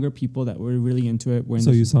like younger people that were really into it.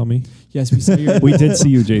 So you saw me? Yes, we saw you. We did see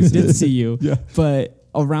you, Jason. We did see you. Yeah. But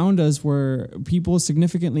around us were people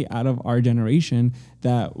significantly out of our generation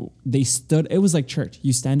that they stood. It was like church.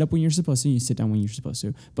 You stand up when you're supposed to, you sit down when you're supposed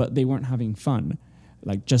to. But they weren't having fun,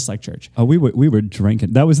 like just like church. Oh, we were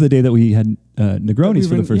drinking. That was the day that we had Negronis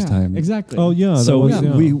for the first time. Exactly. Oh yeah. So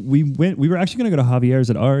we went. We were actually going to go to Javier's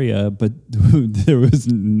at Aria, but there was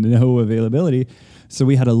no availability. So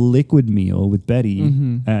we had a liquid meal with Betty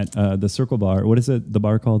at the Circle Bar. What is it? The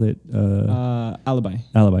bar called it? Alibi.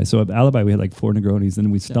 Alibi. So at Alibi, we had like 4 Negronis, and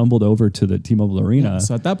we stumbled over to the T-Mobile Arena. Yeah,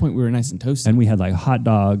 so at that point, we were nice and toasty. And we had like hot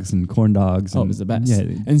dogs and corn dogs. Oh, it was the best.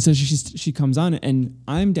 Yeah. And so she comes on, and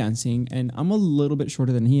I'm dancing, and I'm a little bit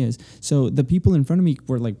shorter than he is. So the people in front of me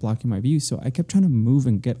were like blocking my view. So I kept trying to move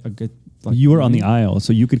and get a good. Like, you were on the aisle,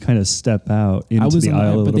 so you could kind of step out into the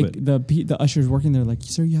aisle a little bit. The ushers working there like,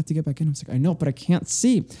 sir, you have to get back in. I was like, I know, but I can't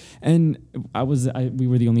see. And we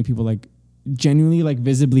were the only people like genuinely like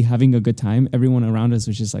visibly having a good time. Everyone around us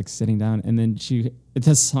was just like sitting down. And then it's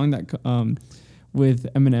a song that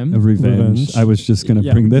with Eminem, Revenge. I was just gonna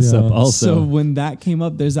bring this up also. So when that came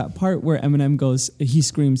up, there's that part where Eminem he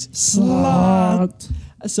screams slut.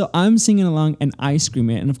 So I'm singing along and I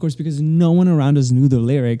scream it, and of course because no one around us knew the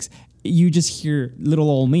lyrics, you just hear little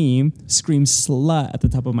old me scream slut at the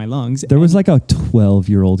top of my lungs. There was like a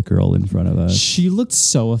 12-year-old girl in front of us. She looked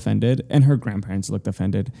so offended, and her grandparents looked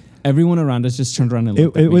offended. Everyone around us just turned around and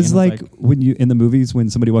looked at me. It was like when you in the movies when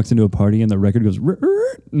somebody walks into a party and the record goes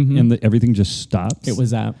and everything just stops. It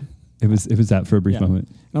was that. It was that for a brief moment.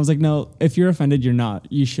 And I was like, no, if you're offended, you're not.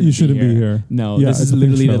 You shouldn't be here. No, Yeah, this is it's a big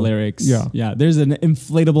literally the show. lyrics. Yeah. There's an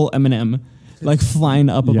inflatable Eminem like flying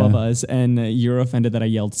up above us, and you're offended that I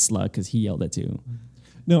yelled slut because he yelled it too.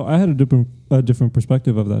 No, I had a different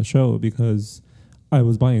perspective of that show because I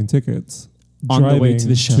was buying tickets On the way to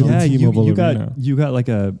the show. Yeah, T-Mobile you Arena. got like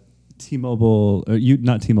a T-Mobile.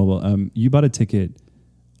 Not T-Mobile. You bought a ticket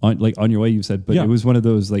on your way. You said, but it was one of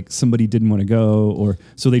those like somebody didn't want to go, or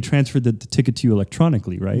so they transferred the ticket to you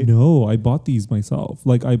electronically, right? No, I bought these myself.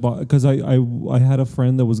 Like I bought because I had a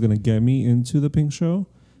friend that was gonna get me into the Pink show.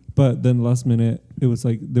 But then last minute, it was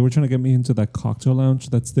like they were trying to get me into that cocktail lounge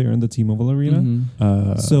that's there in the T-Mobile Arena.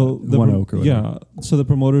 Mm-hmm. So the One Oak or whatever. So the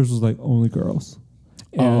promoters was like only girls.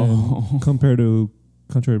 And contrary to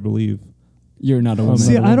believe, You're not a woman.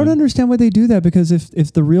 See, I don't understand why they do that, because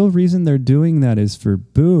if the real reason they're doing that is for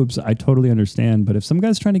boobs, I totally understand. But if some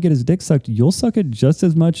guy's trying to get his dick sucked, you'll suck it just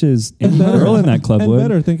as much as any girl in that club and would.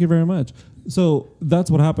 better. Thank you very much. So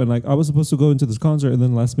that's what happened. Like I was supposed to go into this concert, and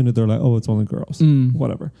then last minute they're like, "Oh, it's only girls."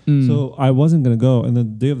 Whatever. So I wasn't gonna go. And then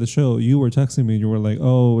the day of the show, you were texting me. And you were like,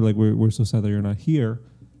 "Oh, like we're so sad that you're not here."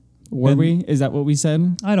 Were we? Is that what we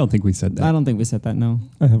said? I don't think we said that. I don't think we said that. No.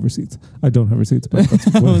 I have receipts. I don't have receipts, but that's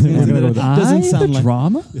we're gonna go with that. Doesn't sound like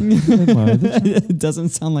drama. it doesn't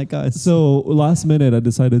sound like us. So last minute, I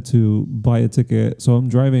decided to buy a ticket. So I'm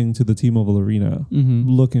driving to the T-Mobile Arena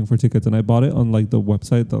looking for tickets, and I bought it on like the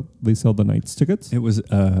website that they sell the nights tickets. It was,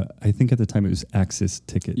 I think at the time it was Access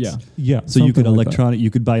Tickets. Yeah. So you could something you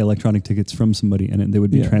could buy electronic tickets from somebody, and they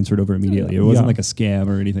would be transferred over immediately. It wasn't like a scam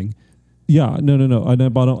or anything. Yeah, no. And I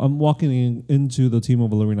bought them. I'm walking into the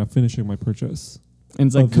T-Mobile Arena, finishing my purchase. And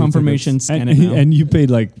it's like of the confirmation, tickets. scan it now. And you paid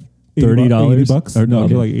like $30, $80. or no,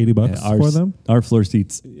 Okay. Like $80 for them. Our floor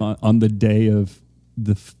seats on the day of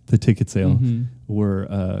the ticket sale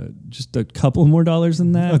were just a couple more dollars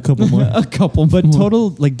than that. A couple more. A couple, But more.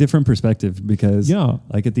 total like different perspective, because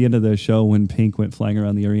like at the end of the show when Pink went flying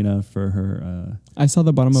around the arena for her I saw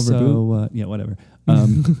the bottom of her boob. yeah, whatever.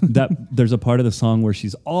 That there's a part of the song where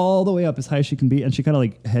she's all the way up as high as she can be, and she kind of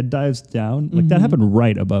like head dives down. Like that happened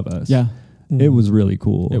right above us. Yeah. It was really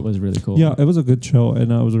cool. It was really cool. Yeah, it was a good show,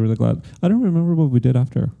 and I was really glad. I don't remember what we did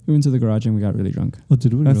after. We went to the garage and we got really drunk. Oh,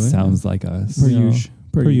 did we That really? sounds like us. Per Yeah. usual.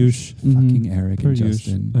 Per usual. Fucking Eric Per and usual.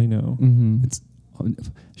 Justin. I know. It's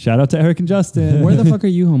shout out to Eric and Justin. Where the fuck are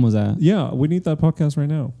you homos at? Yeah, we need that podcast right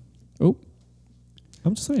now. Oh.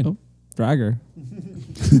 I'm just saying. Oh. Dragger.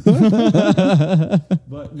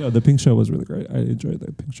 But no, the Pink show was really great. I enjoyed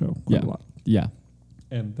the Pink show quite a lot. Yeah.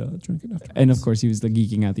 And drinking after. And of course, he was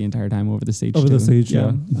geeking out the entire time over the stage. Over the too. stage,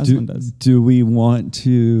 yeah. As one does. Do we want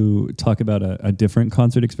to talk about a different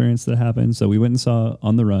concert experience that happened? So we went and saw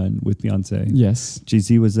On the Run with Beyonce. Yes.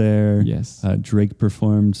 Jay-Z was there. Yes. Drake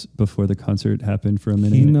performed before the concert happened for a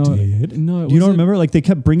minute. No, did? no. You don't remember? Like they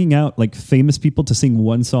kept bringing out like famous people to sing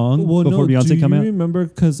one song before Beyonce come out. Do you remember?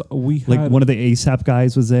 Because we had Like one of the ASAP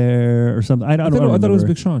guys was there or something. I don't I thought it was remember.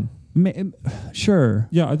 Big Sean. Sure.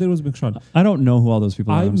 Yeah, I thought it was Big Sean. I don't know who all those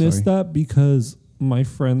people are. I I'm missed sorry. that because my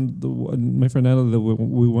friend Natalie that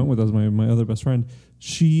we went with us, my other best friend,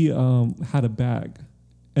 she had a bag,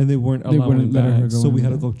 and they weren't allowing wouldn't let her bags, go so in we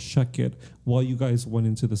had to there. go check it while you guys went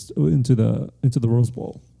into the Rose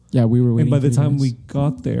Bowl. Yeah, we were waiting. And by the for you time guys. we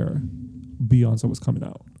got there, Beyonce was coming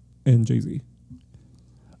out and Jay-Z.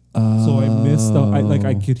 So I missed.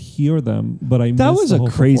 I could hear them, but I missed. That was the a whole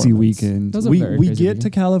crazy performance. weekend. That was a we very we crazy get weekend. to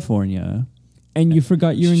California. And you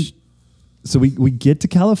forgot you're in. So we get to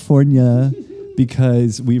California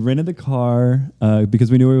because we rented the car because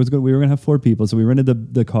we knew it was good. We were gonna have 4 people, so we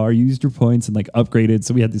rented the car, used your points, and like upgraded.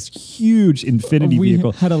 So we had this huge Infinity We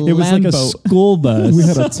vehicle. had a it was like a land boat. school bus. We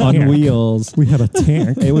had a on tank. wheels. We had a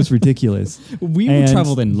tank. It was ridiculous. We And-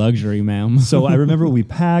 traveled in luxury, ma'am. So I remember we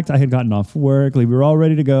packed. I had gotten off work. Like we were all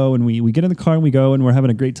ready to go, and we get in the car and we go, and we're having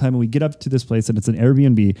a great time. And we get up to this place, and it's an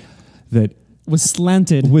Airbnb that was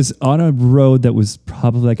slanted. was on a road that was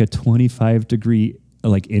probably like a 25-degree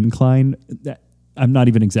like incline. I'm not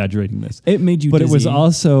even exaggerating this. It made you But dizzy. it was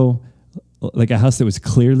also like a house that was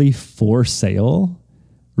clearly for sale.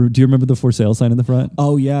 Do you remember the for sale sign in the front?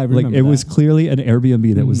 Oh, yeah, I remember Like it was that. clearly an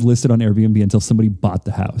Airbnb that was listed on Airbnb until somebody bought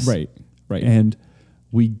the house. Right. And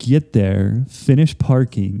we get there, finish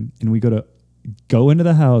parking, and we go into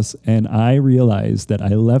the house, and I realized that I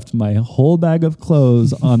left my whole bag of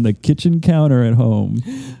clothes on the kitchen counter at home.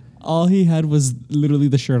 All he had was literally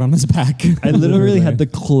the shirt on his back. I literally had the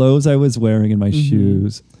clothes I was wearing in my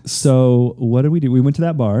shoes. So what did we do? We went to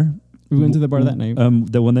that bar. We went to the bar that night.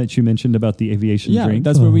 The one that you mentioned about the aviation drink.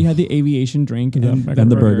 That's where we had the aviation drink and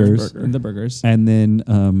the burgers. And the burgers. And then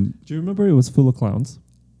do you remember it was full of clowns?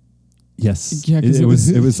 yes. Yeah, because it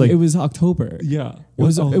was like it was October. Yeah. It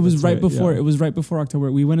was right before yeah. it was right before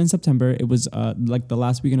October. We went in September. It was like the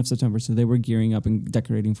last weekend of September, so they were gearing up and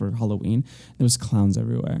decorating for Halloween. There was clowns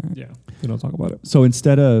everywhere. Yeah. We don't talk about it. so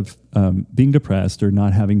instead of being depressed or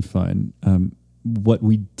not having fun, what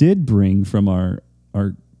we did bring from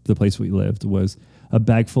the place we lived was a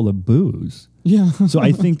bag full of booze. Yeah. So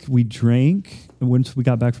I think we drank once we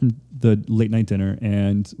got back from the late night dinner,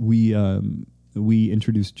 and we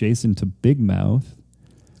introduced Jason to Big Mouth.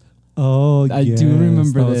 Oh, I do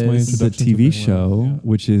remember that was my this. It's a introduction to TV Big show, Mouth, yeah.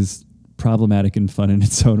 which is problematic and fun in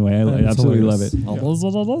its own way. I And it's absolutely love hilarious.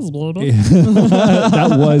 it.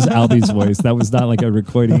 That was Albie's voice. That was not like a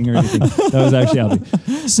recording or anything. That was actually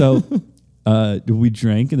Albie. So we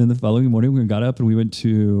drank, and then the following morning we got up and we went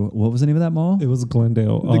to, what was the name of that mall? It was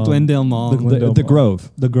Glendale. The Glendale Mall. The Grove.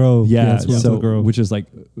 The Grove. Yeah, Yes, we went to so the Grove. which is like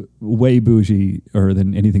way bougie or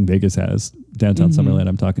than anything Vegas has. Downtown Summerlin,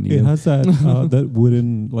 I'm talking to you. It has that that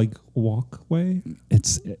wooden like walkway.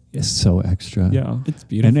 It's so extra. Yeah. It's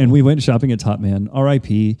beautiful. And we went shopping at Top Man,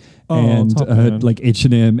 R.I.P. Oh, and Top Man. like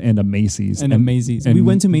H&M and a Macy's. and a Macy's. and We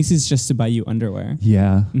went to Macy's just to buy you underwear.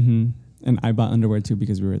 Yeah. And I bought underwear too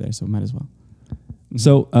because we were there, so might as well.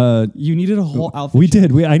 So You needed a whole outfit. we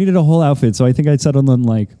did. I needed a whole outfit, so I think I settled on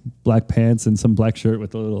like black pants and some black shirt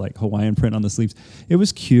with a little like Hawaiian print on the sleeves. It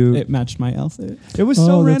was cute. It matched my outfit. It was Oh,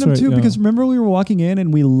 so that's random right, too, yeah. because remember we were walking in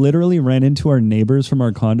and we literally ran into our neighbors from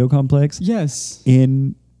our condo complex Yes.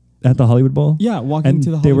 at the Hollywood Bowl. Yeah, walking And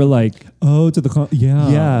to the they were Hollywood. like, Oh, to the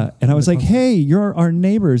yeah. And I was The like, hey, you're our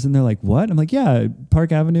neighbors. And they're like, what? I'm like, yeah,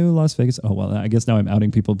 Park Avenue, Las Vegas. Oh, well, I guess now I'm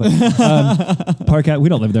outing people. But we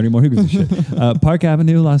don't live there anymore. Who gives a shit? Park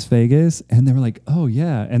Avenue, Las Vegas. And they were like, oh,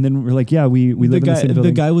 yeah. And then we're like, yeah, we live in the same building.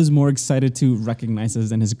 The guy was more excited to recognize us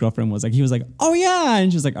than his girlfriend was. Like, he was like, oh, yeah.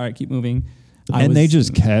 And she was like, all right, keep moving. And they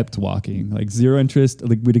just kept walking, like zero interest.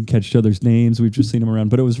 Like we didn't catch each other's names. We've just seen them around.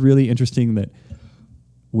 But it was really interesting that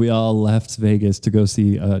we all left Vegas to go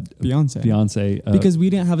see Beyonce. Because we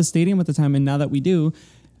didn't have a stadium at the time. And now that we do,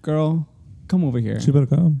 girl, come over here. She better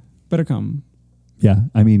come. Better come. yeah,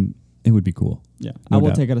 I mean, it would be cool. Yeah. No I will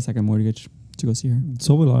doubt. take out a second mortgage to go see her.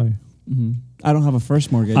 So will I. I don't have a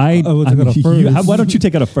first mortgage. will take out a first. Why don't you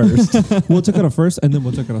take out a first? We'll take out a first and then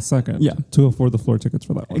we'll take out a second. Yeah. To afford the floor tickets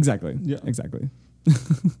for that one. Exactly. Yeah. Exactly.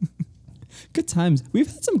 Good times. We've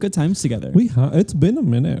had some good times together. It's been a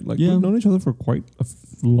minute. Like Yeah. we've known each other for quite a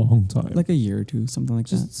long time. Like a year or two, something like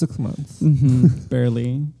just 6 months. that.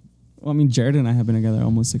 Barely. Well, I mean, Jared and I have been together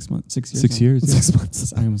almost 6 months. 6 years. 6 now. years. 6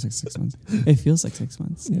 months. I almost like 6 months. It feels like 6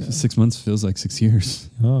 months. Yeah. 6 months feels like 6 years.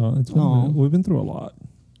 Oh, it's been a Aw. minute. We've been through a lot.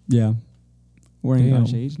 Yeah. We're in Damn.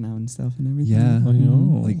 gosh age now and stuff and everything. Yeah. I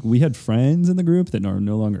know. Like we had friends in the group that are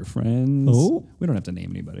no longer friends. Oh. We don't have to name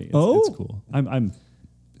anybody. It's, Oh. it's cool.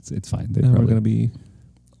 It's fine. They And we're probably gonna be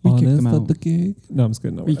We kicked honest them at out. the gig. No, I'm just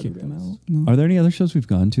kidding. No, We we're not kicked gonna them be honest. out. No. Are there any other shows we've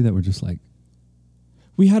gone to that were just like,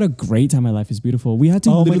 We had a great time at Life is Beautiful. We had to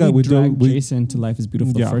Oh my literally God, we drag do- we- Jason to Life is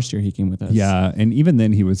Beautiful the Yeah. first year he came with us. yeah? And even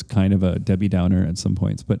then he was kind of a Debbie Downer at some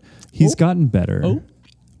points, but he's Oh. gotten better.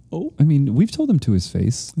 Oh. I mean, we've told him to his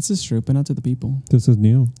face. This is true, but not to the people. This is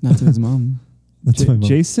new. Not to his mom. That's my mom.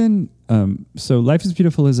 Jason, so Life is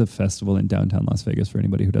Beautiful is a festival in downtown Las Vegas for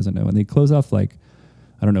anybody who doesn't know. And they close off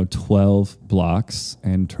 12 blocks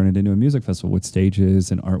and turn it into a music festival with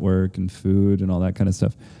stages and artwork and food and all that kind of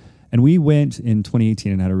stuff. And we went in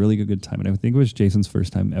 2018 and had a really good time. And I think it was Jason's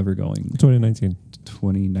first time ever going. 2019.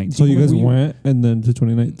 2019. So you guys We- went and then to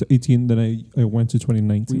 2018. Then I went to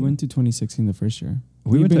 2019. We went to 2016 the first year.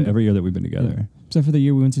 we We've went to been- every year that we've been together. Except for the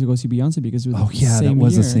year we went to go see Beyonce because it was the That same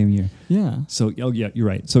was year. the same year. Yeah. So, you're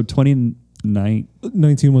right. So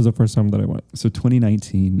 2019. was the first time that I went. So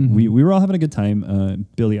 2019, Mhm. we were all having a good time.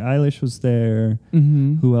 Billie Eilish was there.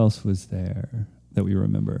 Mm-hmm. Who else was there that we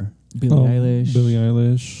remember? Billie Eilish. Billie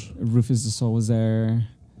Eilish. Rufus the Soul was there.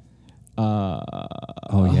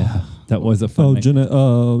 Oh yeah, that was a fun night. Janelle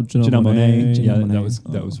Monáe. Yeah, Janelle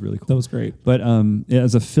that Monáe. was really cool. That was great. But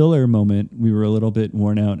as a filler moment, we were a little bit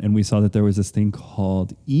worn out, and we saw that there was this thing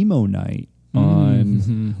called Emo Night on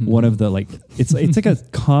Mhm. one of the it's like a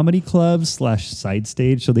comedy club / side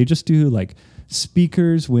stage. So they just do like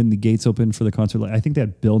speakers when the gates open for the concert. Like, I think they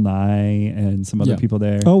had Bill Nye and some other Yeah. people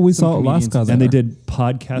there. Oh, we Some saw comedians Alaska there. and they did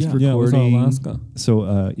podcast Yeah. Yeah, we recording. saw Alaska.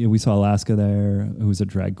 So we saw Alaska there, who was a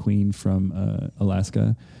drag queen from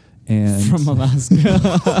Alaska. And From Alaska.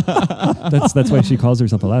 that's why she calls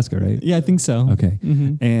herself Alaska, right? Yeah, I think so. Okay.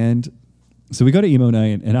 Mm-hmm. And so we go to emo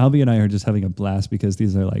night, and Albie and I are just having a blast because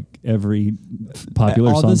these are like every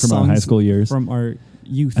popular All song the from our high songs school years. From our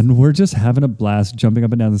youth. And we're just having a blast, jumping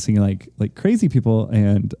up and down and singing like crazy people.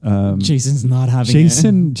 And Jason's not having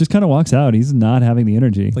Jason just kind of walks out. He's not having the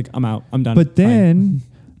energy. it. Like, I'm out. I'm done. But Bye. then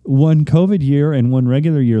one COVID year and one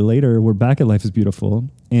regular year later, we're back at Life is Beautiful,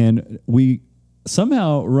 and we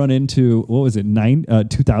somehow run into, what was it,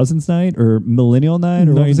 2000s night or millennial night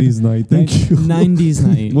or 90s night. Thank you. 90s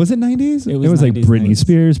night. Was it 90s? It was like 90s Britney nights.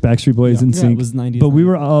 Spears, Backstreet Boys, Yeah. and Yeah, NSYNC. it was 90s But we night.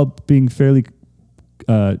 were all being fairly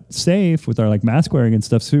safe with our like mask wearing and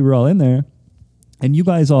stuff, so we were all in there, and you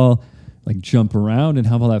guys all like jump around and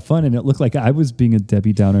have all that fun, and it looked like I was being a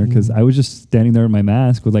Debbie Downer because I was just standing there in my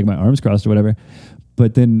mask with like my arms crossed or whatever.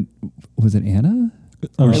 But then, was it Anna?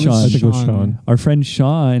 Or It was Sean? I think it was Sean. Our friend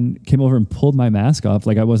Sean came over and pulled my mask off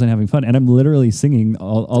like I wasn't having fun, and I'm literally singing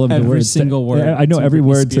all of the Every words. single word. I know to every Britney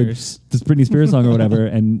word Spears. to this Britney Spears song or whatever,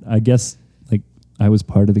 and I guess like I was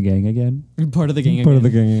part of the gang again. Part of the gang. Part of the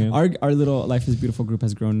again. gang. Yeah. Our little Life is Beautiful group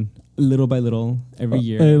has grown little by little every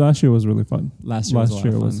year. Last year was really fun. Last year was a lot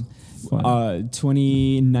of fun. was fun.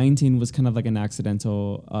 2019 was kind of like an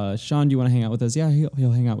accidental. Sean, do you want to hang out with us? Yeah,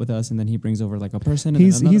 he'll hang out with us, and then he brings over like a person. And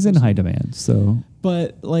He's then another in person. high demand, so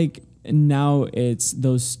But like now, it's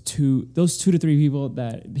those two to three people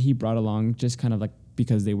that he brought along, just kind of like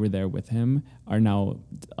because they were there with him, are now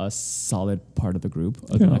a solid part of the group.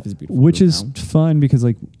 Of the Yeah. Life is Beautiful, which group is now. fun because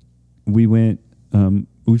like we went.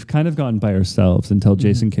 We've kind of gone by ourselves until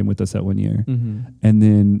Jason came with us that one year, and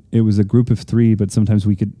then it was a group of three. But sometimes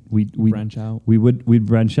we branch out. we'd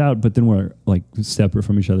branch out, but then we're like separate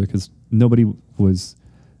from each other because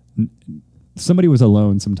somebody was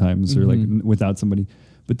alone sometimes or like without somebody.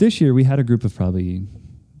 But this year we had a group of probably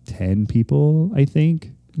 10 people, I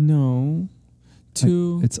think. No,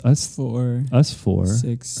 two. It's us 4, us four, 6,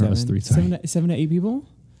 or 7, us three. Sorry. 7 to 8 people.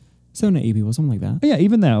 7 to 8 people, something like that. Yeah,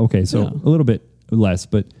 even that. Okay, so Yeah. a little bit less,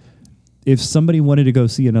 but if somebody wanted to go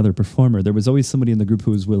see another performer, there was always somebody in the group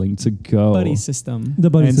who was willing to go. Buddy system. The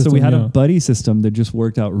buddy And system, so we had yeah. a buddy system that just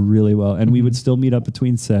worked out really well, and we would still meet up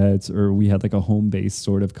between sets, or we had like a home base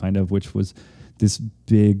sort of kind of, which was this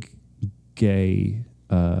big gay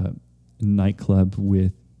nightclub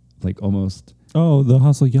with like almost the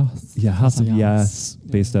Hustle Yachts. House of Yes. Yes,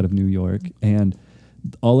 based out of New York, and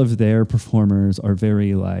all of their performers are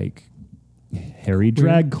very like hairy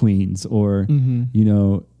drag queens or you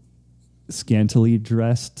know scantily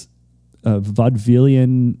dressed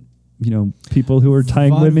vaudevillian, you know, people who are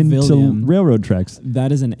tying women to Vaudevillian. railroad tracks.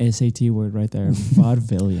 That is an SAT word right there.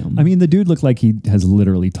 Vaudevillium. I mean, the dude looked like he has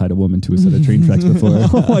literally tied a woman to a set of train tracks before.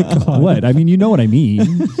 Oh my God. What? I mean, you know what I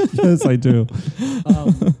mean. Yes, I do.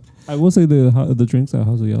 I will say the drinks at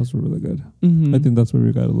House of Yachts were really good. I think that's where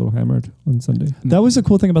we got a little hammered on Sunday. That was the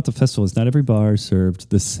cool thing about the festival is not every bar served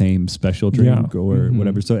the same special drink Yeah. or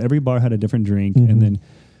whatever. So every bar had a different drink, and then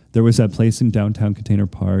there was that place in downtown Container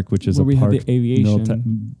Park, which is Where a we had park the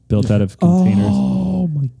aviation. built out of containers. Oh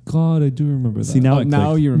my God, I do remember that. See, now it now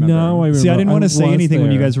clicked. you remember. Now I remember. See, I didn't want to say was anything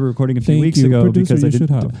when you there. guys were recording a few Thank weeks you. ago Producer, because you should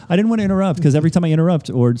have. I didn't want to interrupt because every time I interrupt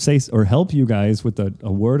or say or help you guys with a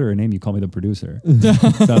word or a name, you call me the producer.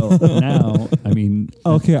 So now, I mean,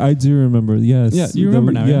 Okay, I do remember. Yes. Yeah, you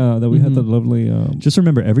remember now, yeah? Yeah, that we had that lovely. just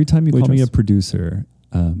remember every time you call me a Waitress. producer,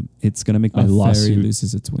 it's going to make my A fairy lawsuit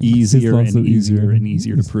loses its wings. easier His and lawsuit easier easier. and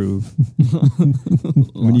easier to prove.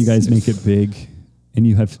 When you guys make it big and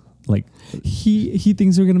you have like He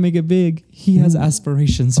thinks we're gonna make it big. He has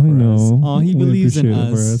aspirations for I know. us. Oh, he We believes in appreciate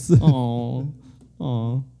it for us. us.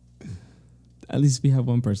 Oh. At least we have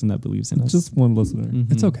one person that believes in us. Just one listener.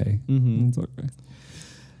 it's okay. It's okay.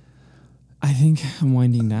 I think I'm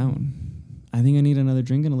winding down. I think I need another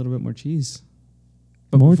drink and a little bit more cheese.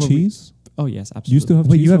 More before we- cheese? Oh yes, absolutely. You still have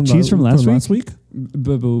Wait, cheese you have from cheese from last week?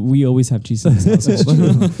 but we always have cheese in this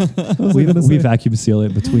household. We vacuum seal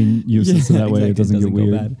it between uses so that way it doesn't get go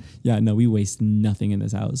weird. bad. Yeah, no, we waste nothing in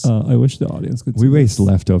this house. I wish the audience could. We see waste this.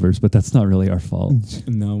 leftovers, but that's not really our fault.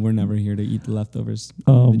 No, we're never here to eat the leftovers.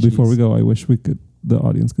 Only the Before we cheese. go, I wish the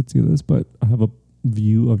audience could see this, but I have a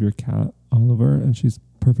view of your cat, Oliver, and she's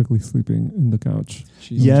perfectly sleeping in the couch.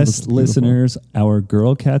 She's Yes, looks beautiful. listeners, our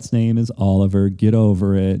girl cat's name is Oliver. Get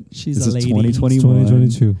over it. She's this a is lady. 2021.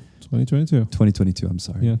 2022. 2022, I'm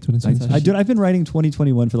sorry. Yeah, 2022. I've been writing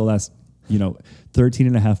 2021 for the last, 13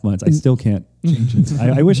 and a half months. I still can't change it.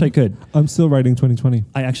 I wish I could. I'm still writing 2020.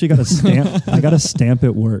 I actually got a stamp. I got a stamp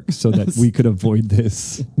at work so that we could avoid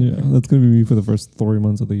this. Yeah, that's going to be me for the first 3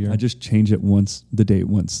 months of the year. I just change it the date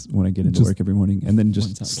once when I get into Just work every morning, and then once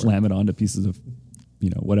just at slam it onto pieces of,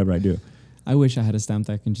 whatever I do. I wish I had a stamp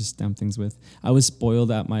that I can just stamp things with. I was spoiled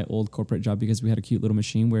at my old corporate job because we had a cute little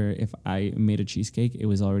machine where if I made a cheesecake, it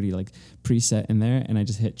was already like preset in there, and I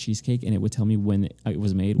just hit cheesecake and it would tell me when it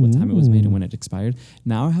was made, what time it was made, and when it expired.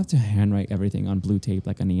 Now I have to handwrite everything on blue tape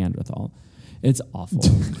like a Neanderthal. It's awful.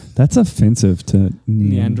 That's offensive to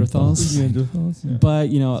Neanderthals. Yeah. But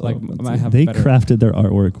you know, So like I have They better. crafted their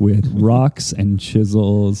artwork with rocks and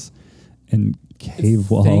chisels and cave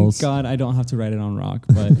walls. Thank God I don't have to write it on rock.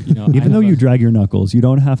 But you know, Even though you drag your knuckles, you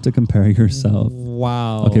don't have to compare yourself.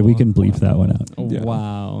 Wow. Okay, we can bleep that one out. Yeah.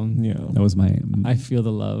 Wow. Yeah. That was my. I feel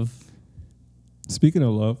the love. Speaking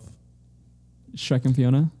of love, Shrek and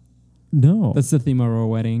Fiona. no. That's the theme of our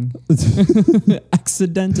wedding.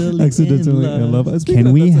 Accidentally in love.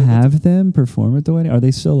 Can we have them perform at the wedding? Are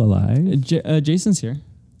they still alive? Jason's here.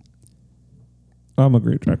 I'm a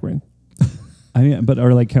great drag queen. I mean, but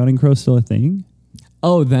are like Counting Crows still a thing?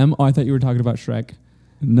 Oh, them? Oh, I thought you were talking about Shrek.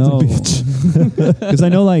 No, because I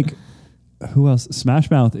know like who else?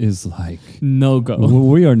 Smash Mouth is like No go.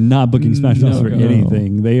 we are not booking Smash Mouth for No.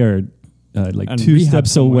 anything. They are like And 2 rehab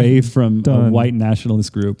steps somewhere. away from a Done. white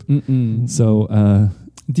nationalist group. Mm-mm. So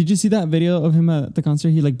Did you see that video of him at the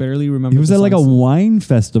concert? He like barely remembered. he was the at like a songs. wine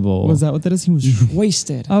festival. Was that what that is? He was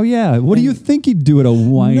wasted. Oh yeah. What do you And- think he'd do at a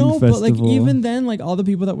wine no, festival? but like even then, like all the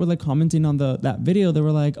people that were like commenting on that video, they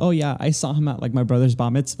were like, "Oh yeah, I saw him at like my brother's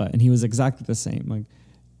bar mitzvah, and he was exactly the same." Like,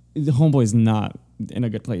 the homeboy's not in a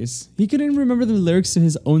good place. He couldn't even remember the lyrics to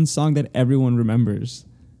his own song that everyone remembers.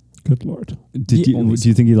 Good Lord. Did the you, only do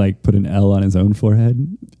you think he like put an L on his own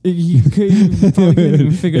forehead? He probably couldn't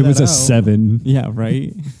even figure It that was out. a 7. Yeah,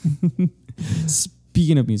 right.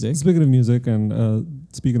 Speaking of music, Speaking of music and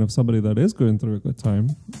speaking of somebody that is going through a good time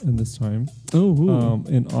in this time,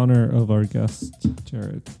 in honor of our guest,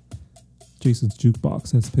 Jared, Jason's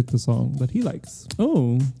Jukebox has picked a song that he likes.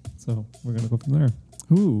 So we're going to go from there.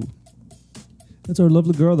 Ooh. It's our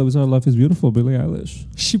lovely girl that we saw Life is Beautiful, Billie Eilish.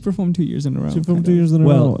 She performed 2 years in a row. She performed 2 years in a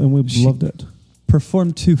Well, row, and we she- loved it.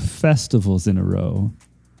 Performed 2 festivals in a row.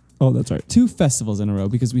 Oh, that's right. 2 festivals in a row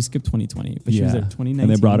because we skipped 2020, but she was there 2019. And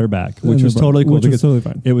they brought her back, And which they was brought- totally cool Which was because totally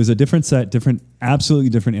fine. it was a different set, absolutely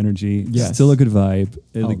different energy. Yes. Still a good vibe.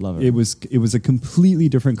 love her. It was a completely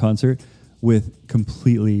different concert with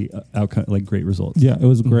completely outcome, like great results. Yeah, it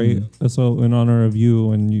was great. Mm-hmm. So in honor of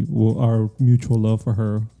you and our mutual love for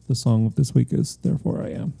her, the song of this week is "Therefore I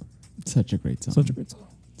Am." Such a great song. Such a great song.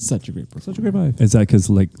 Such a great performance. Such a great vibe. Is that because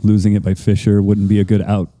like Losing It by Fisher wouldn't be a good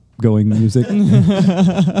outgoing music?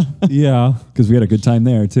 Yeah. Because we had a good time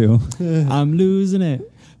there too. I'm losing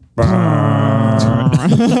it.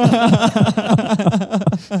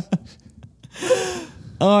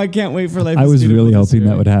 Oh, I can't wait for life. I is was Beautiful really this hoping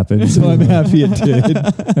year. that would happen, so I'm happy it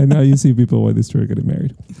did. And now you see people why these two are getting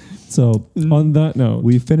married. So on that note,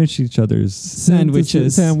 We finished each other's.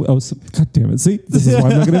 Sandwiches. God damn it. See, this is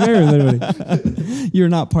why I'm not going to marry anybody. You're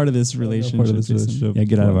not part of this Part relationship. of this Jason. relationship. Yeah,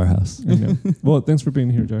 get out of our house. I know. Well, thanks for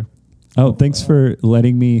being here, Jay. Oh, thanks for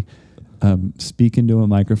letting me speak into a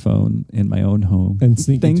microphone in my own home. And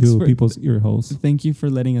sneak Thanks into for- people's ear holes. Thank you for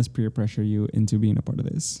letting us peer pressure you into being a part of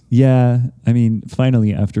this. Yeah, I mean,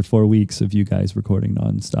 finally, after 4 weeks of you guys recording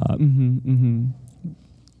nonstop,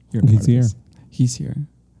 You're a part He's of here. this. He's here.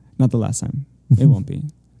 Not the last time. It won't be.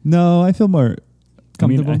 no, I feel more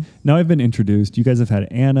Comfortable? now I've been introduced. You guys have had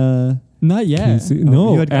Anna. Not yet. Casey-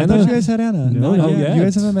 no, I thought Anna. you guys had Anna. No, Oh, not yet. You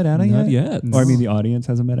guys haven't met Anna Not yet? yet. No. Or I mean, the audience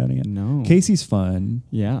hasn't met Anna yet. No. Casey's fun.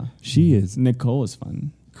 Yeah. She is Nicole is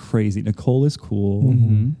fun. crazy. Nicole is cool.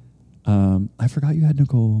 Mhm. I forgot you had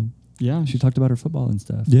Nicole. Yeah. She talked about her football and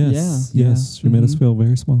stuff. Yes. Yeah. Yes. She made us Mhm. feel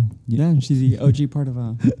very small. Yeah, she's the OG part of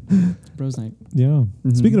Bros Night. Yeah.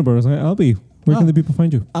 Mhm. Speaking of Bros, Albie, where can the people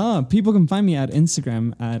find you? People can find me at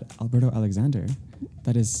Instagram at Alberto Alexander.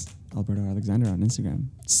 That is Alberto Alexander on Instagram.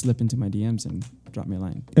 Slip into my DMs and drop me a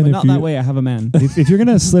line. And But if not you- that way. I have a man. if you're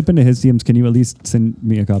gonna slip into his DMs, can you at least send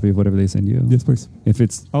me a copy of whatever they send you? Yes, please. If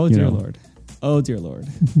it's Oh you dear know, Lord. Oh dear Lord,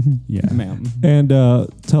 yeah. ma'am. And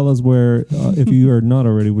tell us where, if you are not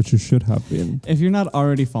already, which you should have been. If you're not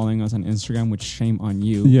already following us on Instagram, which shame on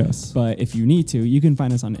you. Yes. But if you need to, you can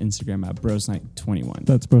find us on Instagram at brosnight21.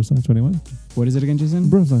 That's Bros Night 21. What is it again, Jason?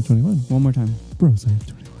 Bros Night 21. One more time. Bros Night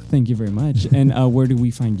 21. Thank you very much. And where do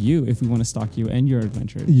we find you if we want to stalk you and your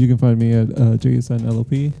adventure? You can find me at JSN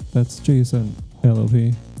LLP. That's JSN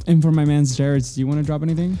LLP. And for my man's Jared's, do you want to drop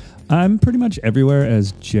anything? I'm pretty much everywhere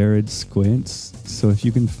as Jared Squints. So if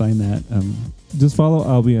you can find that, Just follow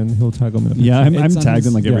Albie and he'll tag him in a picture. Yeah, I'm It's on tagged his-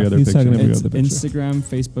 in like every yeah, other he's picture. tagging every It's other picture. Instagram,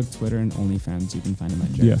 Facebook, Twitter, and OnlyFans. You can find him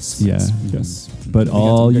at Jared's. Yes. Yeah. Yes. But We got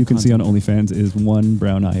all some you good can see on content. OnlyFans is one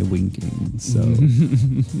brown eye winking. So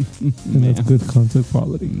And that's Ma'am. good content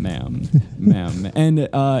quality. Ma'am. And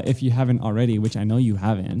if you haven't already, which I know you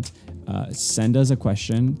haven't, send us a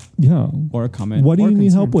question Yeah. or a comment. What do or you need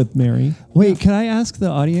concern. help with, Mary? wait, can I ask the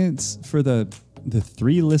audience for the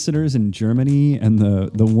 3 listeners in Germany and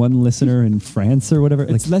the 1 listener in France or whatever?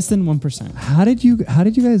 It's less than 1%. How did you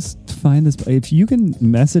guys find this? If you can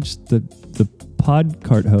message the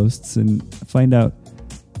Podcart hosts and find out,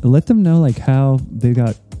 let them know like how they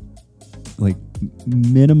got like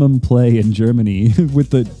minimum play in Germany with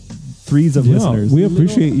the 3s of listeners. We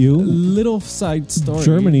appreciate you. Little side story.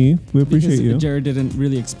 Germany, we Because appreciate you. Jared didn't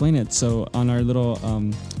really explain it. So on our little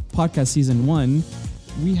podcast season 1,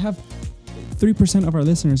 we have 3% of our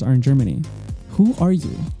listeners are in Germany. Who are you?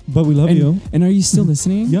 But we love and, you. And are you still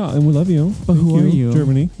listening? Yeah, and we love you. But Thank who are you?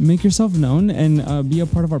 Germany. Make yourself known and be a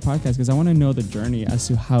part of our podcast because I want to know the journey as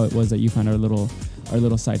to how it was that you found our little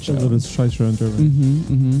sideshow. A little shy show in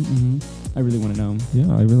Germany. I really want to know. Yeah,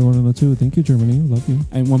 I really want to know too. Thank you, Germany. We love you.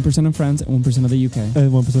 And 1% of France and 1% of the UK. And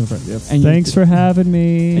 1% of friends. Yes. And Thanks for having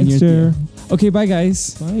me. and Thanks, you're- Jer. Okay, bye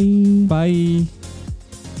guys. Bye. Bye.